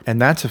there.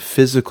 And that's a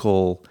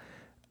physical,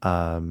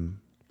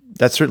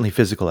 that's certainly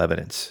physical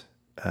evidence.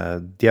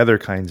 The other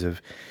kinds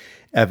of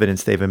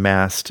evidence they've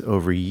amassed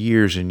over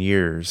years and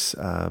years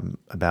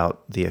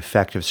about the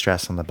effect of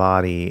stress on the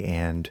body,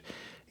 and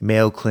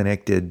Mayo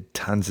Clinic did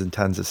tons and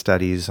tons of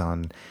studies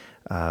on,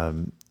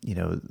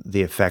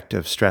 the effect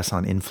of stress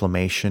on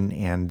inflammation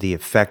and the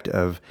effect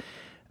of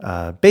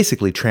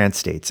basically trance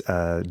states,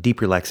 deep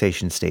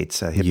relaxation states,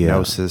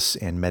 hypnosis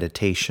and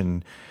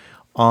meditation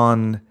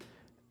on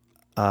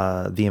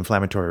the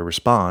inflammatory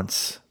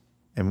response.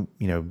 And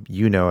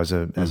as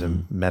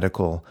a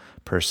medical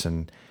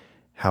person,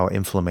 how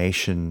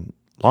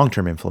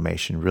long-term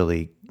inflammation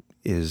really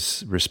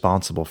is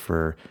responsible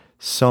for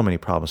so many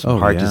problems, from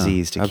heart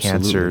disease to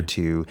cancer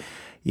to,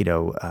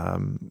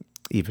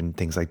 even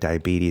things like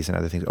diabetes and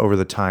other things. Over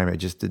the time,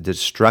 the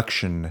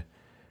destruction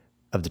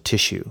of the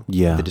tissue,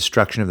 the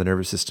destruction of the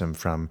nervous system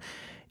from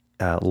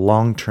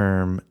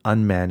long-term,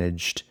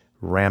 unmanaged,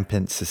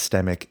 rampant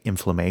systemic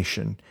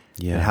inflammation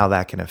Yeah. and how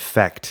that can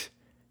affect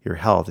your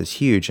health is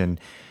huge. And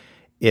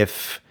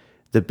if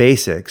the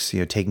basics,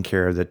 taking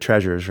care of the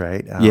treasures,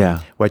 right?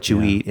 What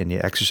you eat and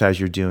the exercise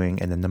you're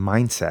doing, and then the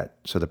mindset.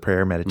 So the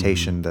prayer,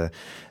 meditation,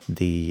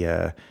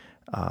 the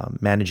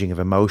managing of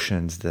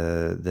emotions,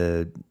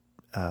 the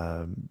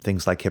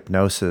things like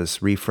hypnosis,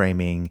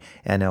 reframing,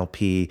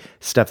 NLP,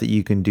 stuff that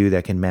you can do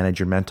that can manage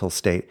your mental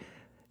state.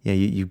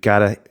 You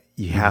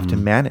have to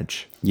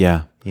manage.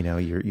 Yeah.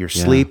 Your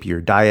sleep, your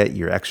diet,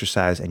 your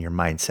exercise, and your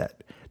mindset.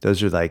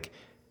 Those are like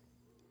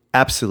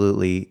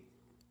absolutely,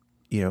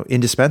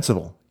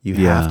 indispensable. You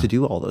have to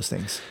do all those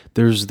things.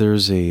 There's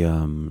a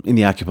in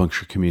the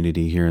acupuncture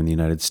community here in the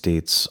United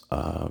States,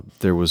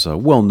 there was a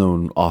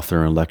well-known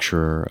author and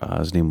lecturer.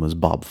 His name was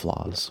Bob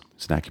Flaws.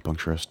 He's an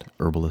acupuncturist,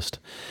 herbalist,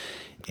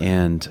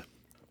 and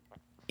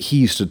he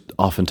used to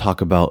often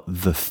talk about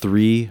the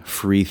 3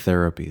 free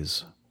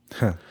therapies,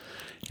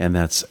 and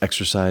that's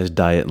exercise,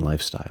 diet, and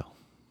lifestyle.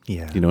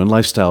 Yeah, and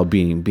lifestyle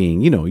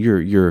being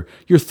your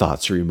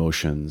thoughts, your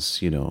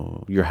emotions,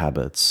 your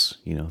habits,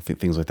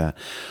 things like that.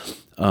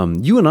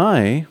 You and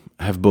I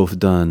have both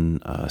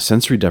done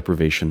sensory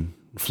deprivation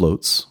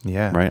floats.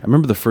 Yeah. Right. I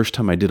remember the first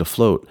time I did a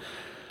float,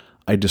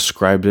 I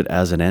described it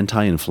as an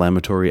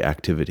anti-inflammatory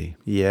activity.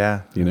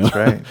 Yeah. That's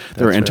right.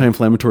 There are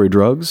anti-inflammatory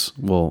drugs.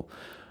 Well,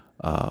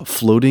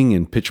 floating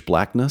in pitch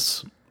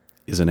blackness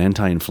is an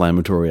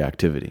anti-inflammatory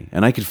activity,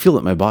 and I could feel it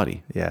in my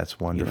body. Yeah, it's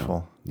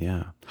wonderful.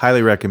 Yeah.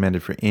 Highly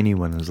recommended for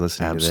anyone who's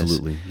listening to this.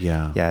 Absolutely.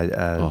 Yeah.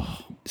 Yeah.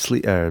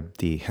 Sleep.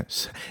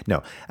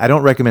 No, I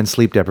don't recommend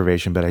sleep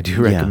deprivation, but I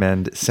do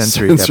recommend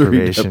sensory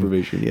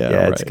deprivation.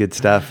 Yeah, it's good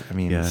stuff. I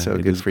mean, it's so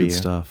good for you.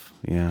 Stuff.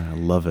 Yeah, I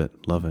love it.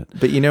 Love it.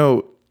 But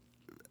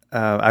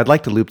I'd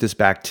like to loop this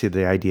back to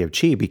the idea of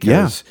qi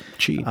because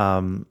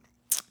qi.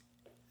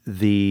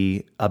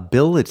 The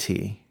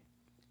ability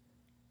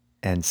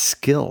and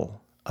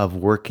skill of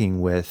working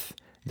with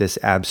this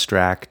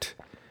abstract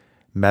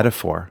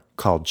metaphor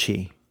called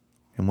qi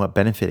and what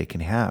benefit it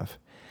can have.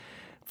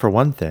 For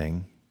one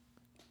thing,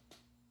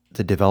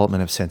 the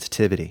development of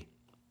sensitivity.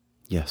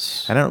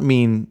 Yes. I don't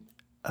mean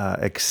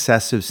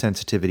excessive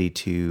sensitivity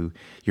to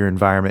your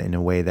environment in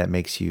a way that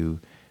makes you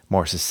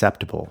more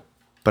susceptible,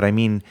 but I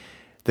mean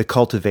the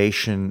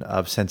cultivation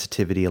of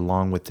sensitivity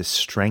along with the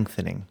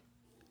strengthening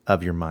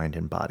of your mind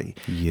and body.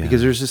 Yeah.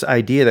 Because there's this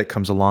idea that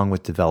comes along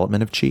with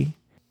development of qi.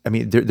 I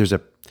mean, there's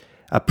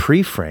a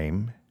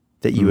pre-frame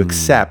that you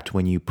accept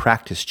when you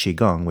practice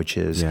qigong, which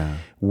is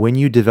when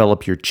you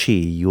develop your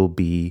qi, you'll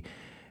be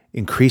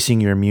increasing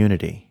your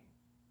immunity,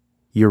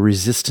 your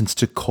resistance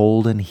to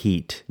cold and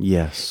heat,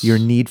 your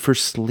need for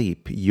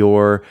sleep,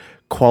 your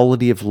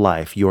quality of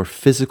life, your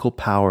physical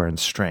power and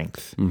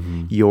strength,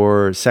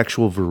 your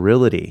sexual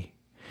virility,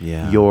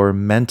 your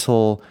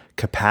mental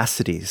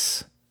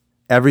capacities.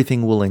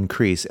 Everything will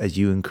increase as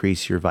you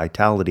increase your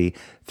vitality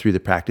through the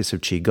practice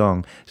of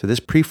qigong. So this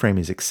pre-frame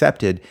is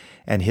accepted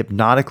and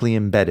hypnotically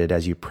embedded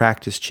as you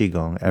practice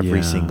qigong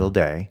every single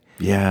day.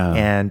 Yeah.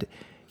 And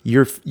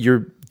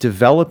you're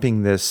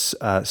developing this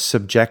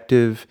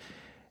subjective,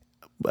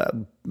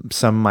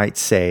 some might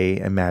say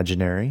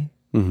imaginary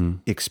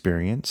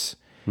experience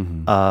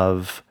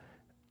of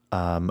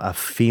a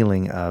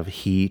feeling of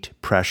heat,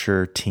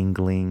 pressure,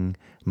 tingling,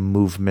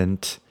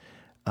 movement,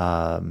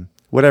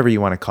 whatever you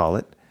want to call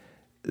it,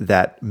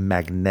 that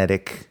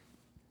magnetic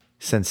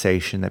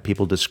sensation that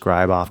people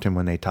describe often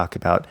when they talk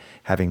about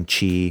having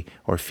qi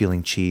or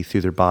feeling qi through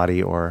their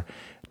body or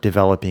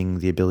developing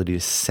the ability to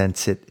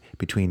sense it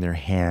between their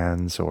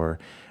hands or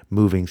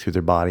moving through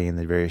their body in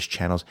the various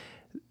channels.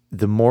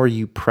 The more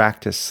you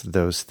practice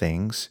those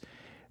things,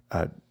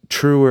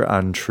 true or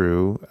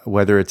untrue,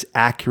 whether it's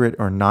accurate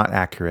or not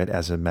accurate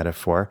as a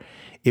metaphor,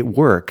 it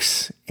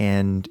works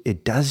and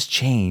it does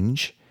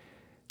change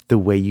the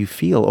way you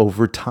feel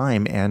over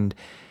time, and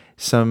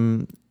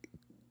some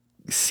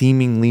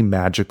seemingly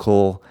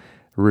magical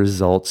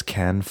results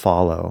can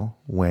follow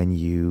when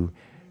you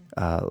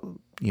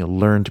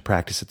learn to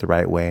practice it the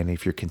right way and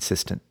if you're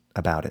consistent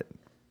about it.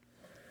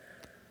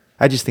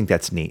 I just think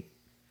that's neat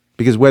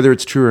because whether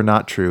it's true or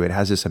not true, it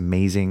has this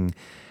amazing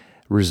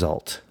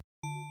result.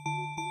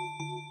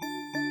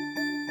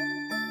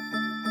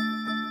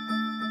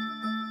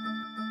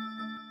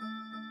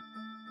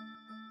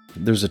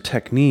 There's a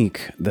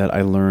technique that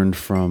I learned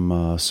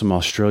from some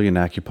Australian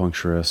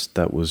acupuncturist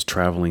that was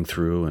traveling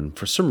through, and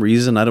for some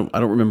reason I don't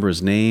remember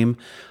his name.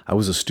 I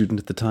was a student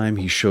at the time.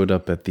 He showed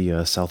up at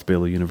the South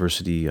Baylor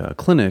University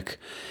clinic,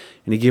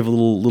 and he gave a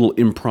little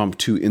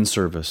impromptu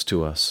in-service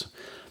to us.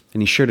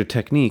 And he shared a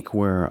technique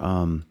where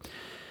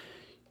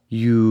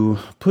you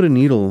put a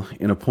needle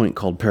in a point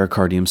called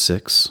pericardium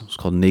 6. It's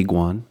called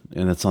Neiguan,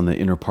 and it's on the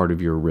inner part of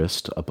your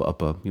wrist, up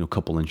a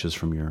couple inches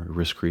from your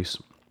wrist crease.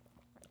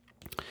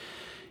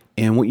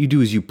 And what you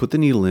do is you put the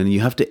needle in, and you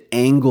have to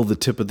angle the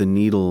tip of the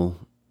needle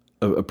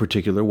a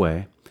particular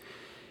way.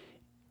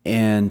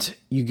 And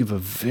you give a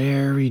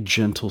very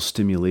gentle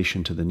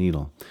stimulation to the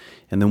needle.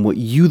 And then what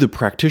you, the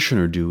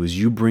practitioner, do is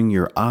you bring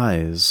your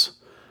eyes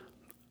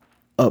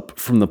up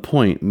from the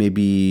point,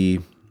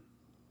 maybe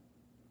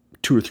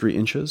 2 or 3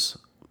 inches,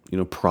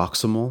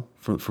 proximal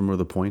from where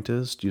the point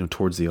is,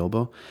 towards the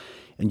elbow,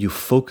 and you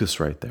focus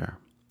right there.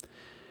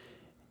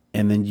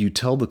 And then you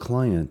tell the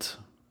client,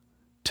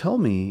 tell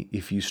me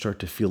if you start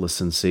to feel a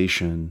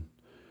sensation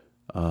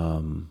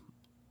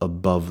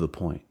above the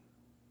point.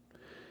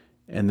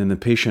 And then the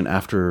patient,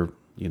 after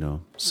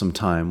some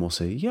time, will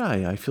say, yeah,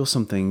 I feel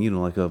something,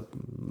 like a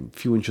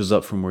few inches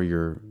up from where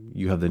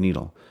you have the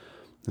needle.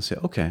 And say,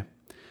 okay,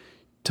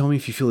 tell me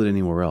if you feel it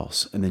anywhere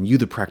else. And then you,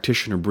 the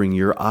practitioner, bring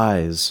your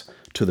eyes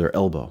to their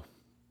elbow.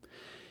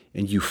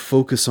 And you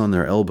focus on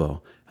their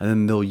elbow. And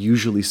then they'll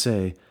usually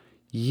say,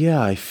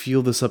 yeah, I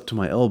feel this up to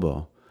my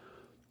elbow.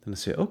 And I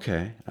say,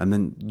 okay. And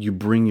then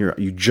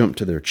you jump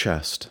to their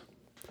chest.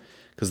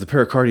 Because the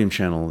pericardium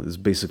channel is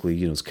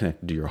basically, it's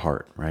connected to your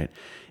heart, right?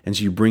 And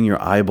so you bring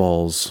your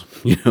eyeballs,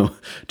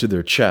 to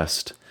their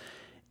chest.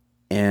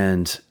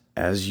 And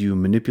as you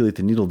manipulate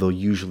the needle, they'll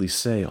usually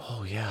say,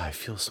 oh yeah, I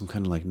feel some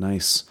kind of like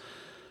nice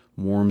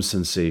warm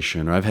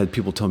sensation. Or I've had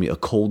people tell me a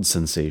cold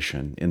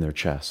sensation in their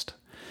chest.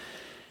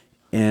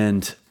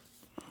 And,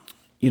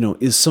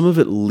 is some of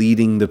it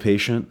leading the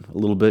patient a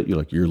little bit?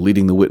 You're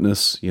leading the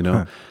witness,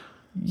 Huh.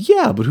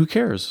 Yeah, but who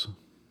cares?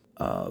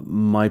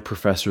 My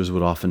professors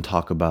would often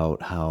talk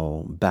about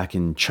how back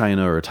in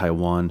China or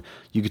Taiwan,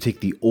 you could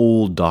take the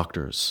old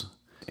doctors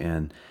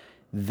and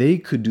they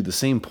could do the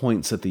same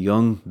points that the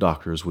young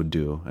doctors would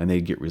do, and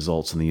they'd get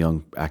results, and the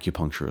young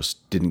acupuncturists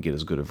didn't get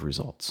as good of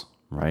results,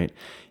 right?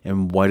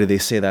 And why do they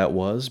say that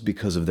was?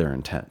 Because of their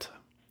intent.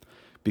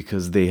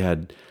 Because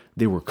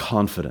they were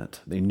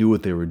confident. They knew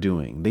what they were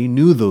doing. They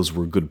knew those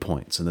were good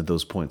points and that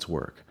those points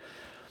work.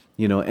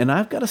 And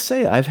I've got to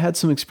say, I've had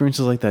some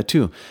experiences like that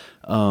too.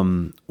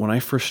 When I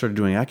first started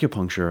doing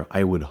acupuncture,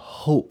 I would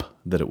hope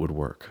that it would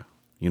work.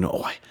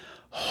 I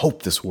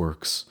hope this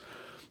works.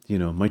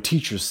 My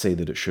teachers say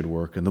that it should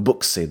work, and the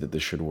books say that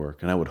this should work,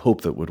 and I would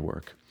hope that it would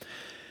work.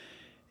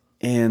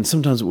 And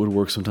sometimes it would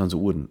work, sometimes it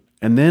wouldn't.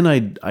 And then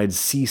I'd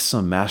see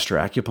some master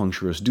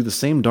acupuncturist do the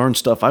same darn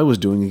stuff I was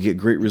doing and get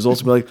great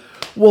results and be like,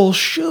 well,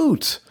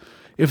 shoot,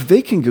 if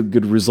they can get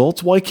good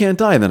results, why can't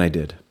I? And then I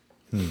did.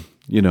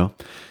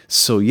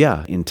 So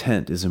yeah,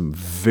 intent is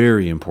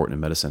very important in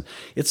medicine.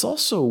 It's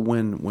also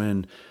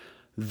when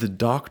the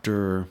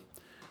doctor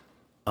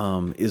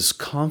is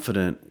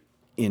confident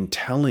in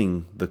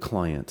telling the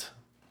client,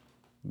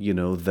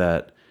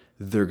 that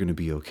they're going to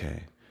be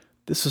okay.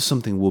 This is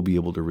something we'll be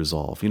able to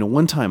resolve.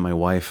 One time my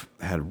wife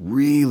had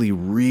really,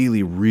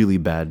 really, really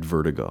bad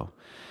vertigo.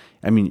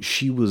 I mean,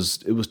 it was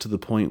to the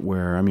point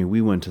where,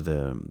 we went to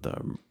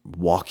the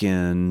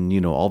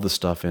walk-in, all this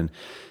stuff, and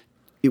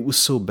it was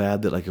so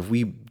bad that, like, if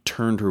we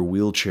turned her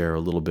wheelchair a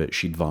little bit,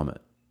 she'd vomit.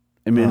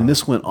 And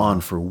this went on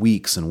for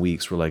weeks and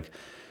weeks. We're like,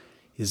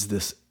 is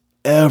this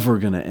ever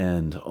going to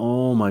end?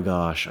 Oh my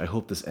gosh, I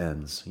hope this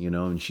ends,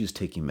 and she's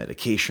taking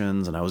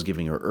medications, and I was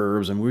giving her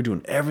herbs, and we were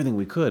doing everything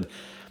we could,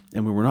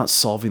 and we were not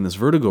solving this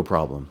vertigo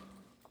problem.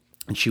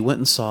 And she went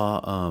and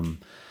saw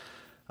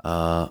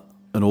an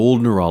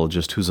old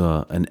neurologist who's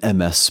an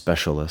MS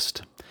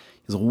specialist.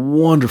 He's a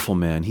wonderful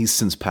man. He's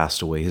since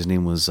passed away. His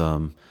name was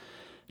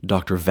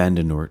Dr.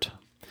 Vandenoort.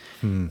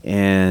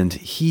 And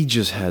he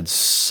just had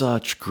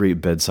such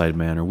great bedside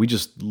manner. We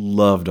just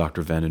love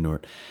Dr.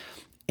 Vandenoort.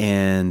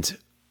 And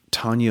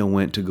Tanya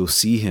went to go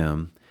see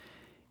him.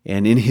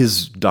 And in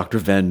his Dr.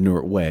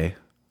 Vandenoort way,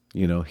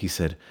 he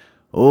said,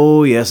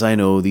 oh, yes, I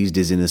know these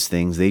dizziness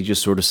things. They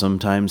just sort of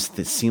sometimes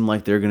seem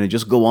like they're going to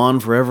just go on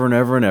forever and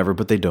ever and ever,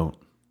 but they don't.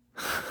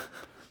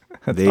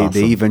 They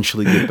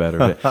eventually get better.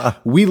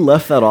 But we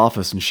left that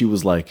office and she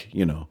was like,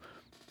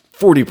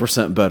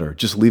 40% better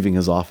just leaving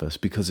his office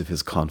because of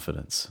his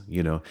confidence,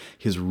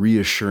 his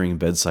reassuring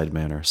bedside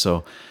manner.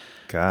 So,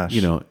 gosh,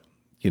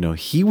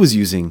 he was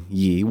using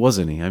yi,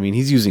 wasn't he? I mean,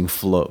 he's using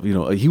flow,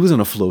 he was in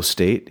a flow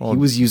state. He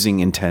was using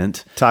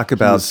intent. Talk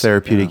about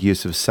therapeutic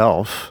use of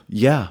self.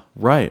 Yeah,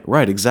 right,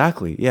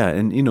 exactly. Yeah.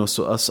 And,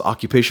 so us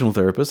occupational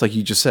therapists, like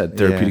you just said,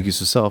 therapeutic use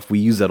of self, we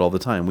use that all the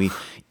time. We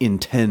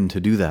intend to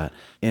do that.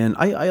 And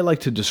I like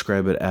to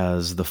describe it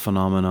as the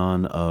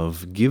phenomenon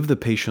of give the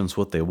patients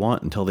what they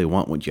want until they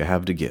want what you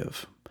have to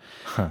give.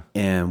 Huh.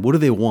 And what do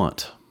they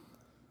want?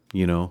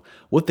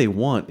 What they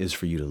want is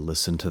for you to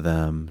listen to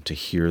them, to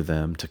hear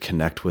them, to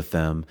connect with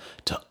them,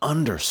 to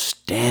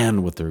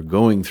understand what they're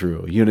going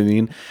through. You know what I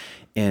mean?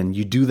 And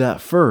you do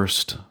that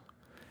first,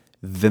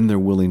 then they're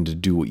willing to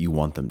do what you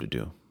want them to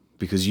do.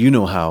 Because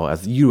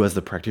as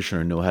the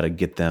practitioner know how to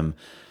get them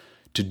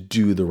to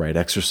do the right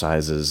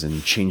exercises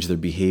and change their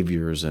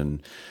behaviors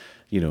and,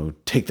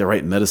 take the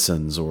right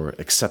medicines or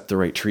accept the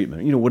right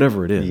treatment,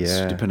 whatever it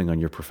is, depending on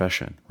your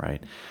profession,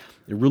 right?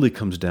 It really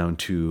comes down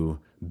to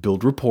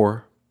build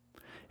rapport.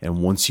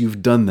 And once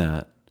you've done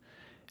that,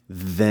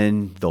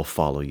 then they'll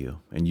follow you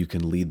and you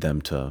can lead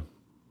them to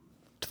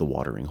the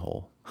watering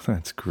hole.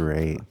 That's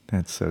great.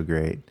 That's so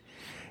great.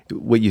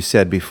 What you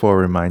said before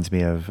reminds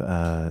me of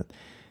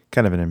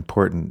kind of an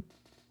important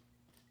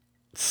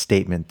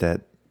statement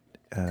that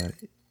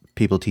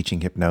people teaching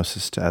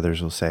hypnosis to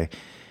others will say,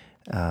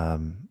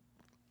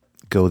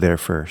 go there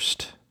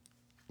first.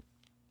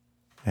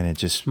 And it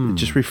just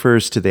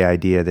refers to the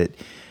idea that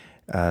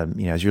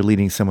as you're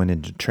leading someone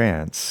into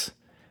trance,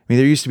 I mean,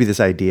 there used to be this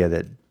idea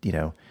that,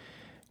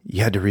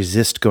 you had to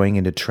resist going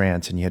into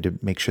trance and you had to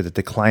make sure that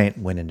the client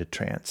went into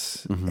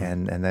trance.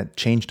 And that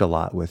changed a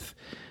lot with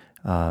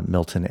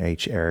Milton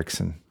H.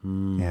 Erickson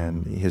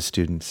and his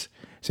students.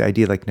 It's the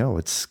idea like, no,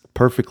 it's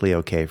perfectly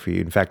okay for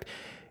you. In fact,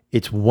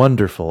 it's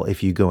wonderful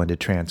if you go into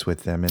trance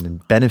with them,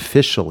 and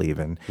beneficial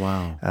even.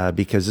 Wow.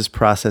 Because this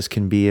process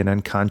can be an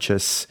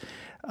unconscious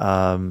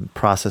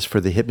process for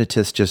the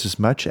hypnotist just as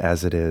much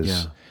as it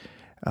is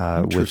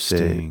with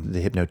the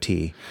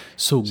hypno-T.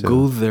 So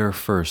go there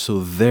first.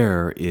 So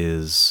there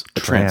is a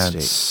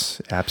trance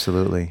state.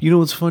 Absolutely. You know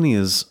what's funny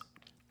is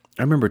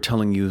I remember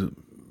telling you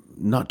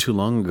not too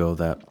long ago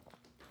that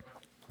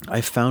I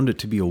found it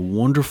to be a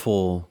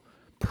wonderful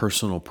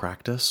personal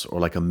practice, or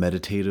like a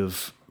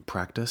meditative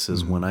practice,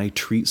 is when I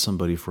treat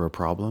somebody for a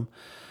problem,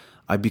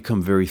 I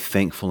become very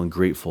thankful and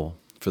grateful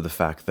for the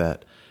fact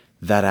that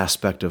that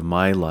aspect of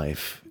my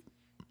life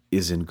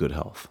is in good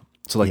health.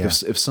 So like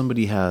if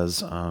somebody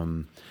has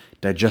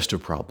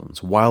digestive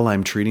problems, while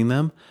I'm treating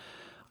them,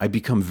 I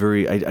become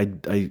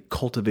I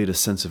cultivate a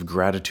sense of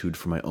gratitude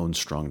for my own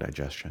strong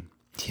digestion.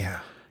 Yeah.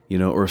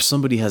 Or if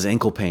somebody has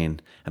ankle pain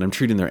and I'm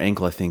treating their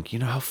ankle, I think,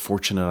 how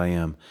fortunate I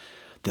am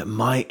that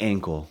my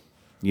ankle,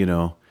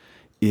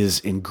 is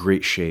in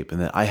great shape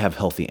and that I have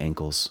healthy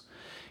ankles.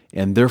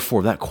 And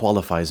therefore that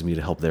qualifies me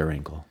to help their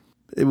ankle.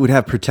 It would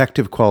have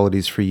protective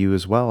qualities for you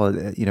as well.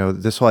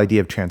 This whole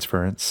idea of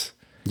transference.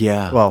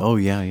 Yeah. Well,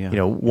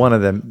 one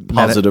of them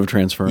positive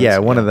transference. Yeah.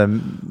 One of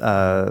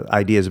the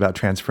ideas about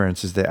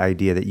transference is the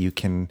idea that you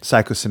can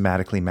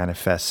psychosomatically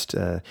manifest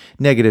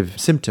negative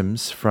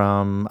symptoms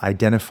from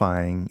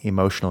identifying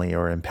emotionally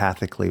or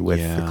empathically with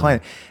the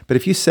client. But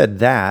if you said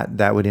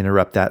that would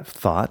interrupt that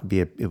thought.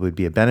 It would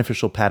be a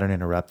beneficial pattern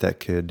interrupt that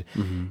could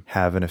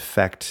have an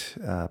effect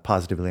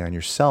positively on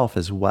yourself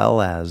as well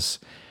as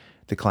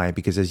the client.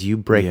 Because as you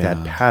break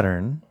that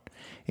pattern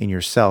in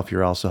yourself,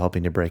 you're also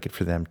helping to break it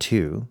for them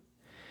too.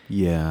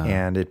 Yeah.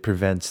 And it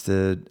prevents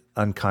the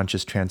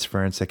unconscious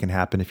transference that can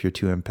happen if you're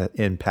too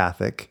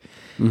empathic.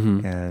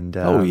 And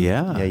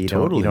you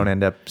don't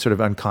end up sort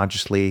of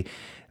unconsciously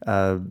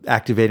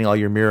activating all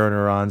your mirror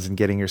neurons and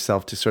getting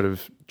yourself to sort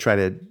of try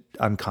to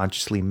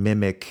unconsciously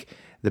mimic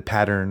the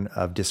pattern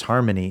of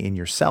disharmony in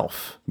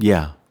yourself.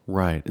 Yeah,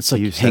 right. It's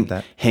like you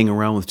hang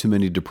around with too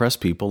many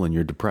depressed people and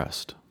you're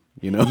depressed.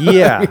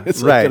 Yeah,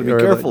 it's right. Like, gotta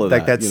be careful of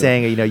like that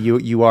saying,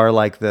 you are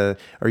like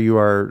you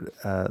are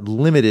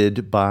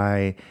limited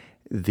by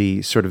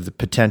the sort of the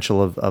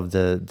potential of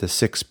the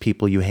 6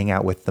 people you hang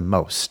out with the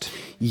most.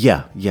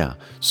 Yeah.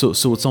 So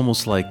it's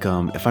almost like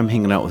if I'm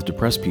hanging out with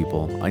depressed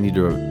people, I need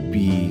to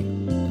be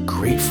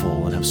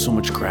grateful and have so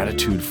much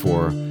gratitude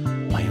for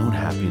my own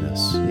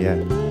happiness. Yeah.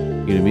 You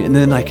know what I mean? And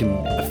then I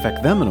can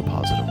affect them in a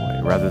positive way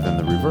rather than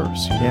the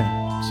reverse.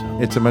 Yeah. So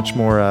it's a much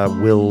more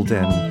willed,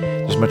 and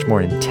there's much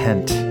more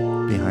intent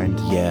behind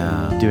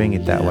doing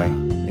it that way.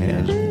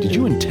 And did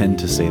you intend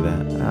to say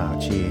that? Oh,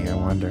 gee, I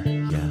wonder.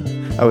 Yeah.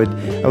 I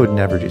would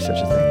never do such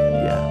a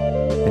thing.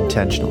 Yeah.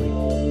 Intentionally.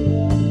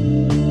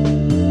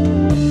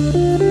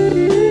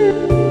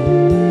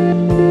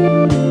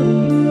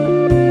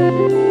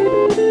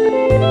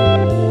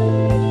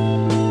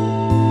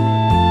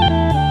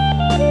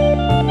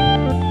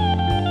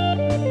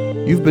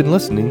 You've been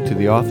listening to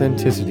The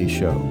Authenticity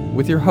Show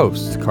with your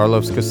hosts,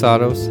 Carlos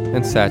Casados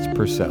and Satch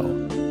Purcell.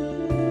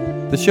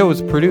 The show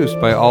is produced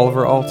by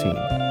Oliver Altine.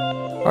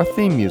 Our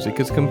theme music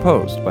is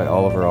composed by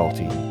Oliver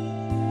Altine.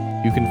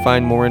 You can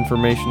find more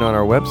information on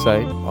our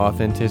website,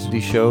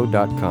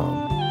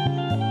 AuthenTicityShow.com.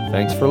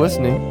 Thanks for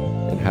listening,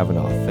 and have an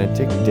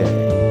authentic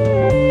day.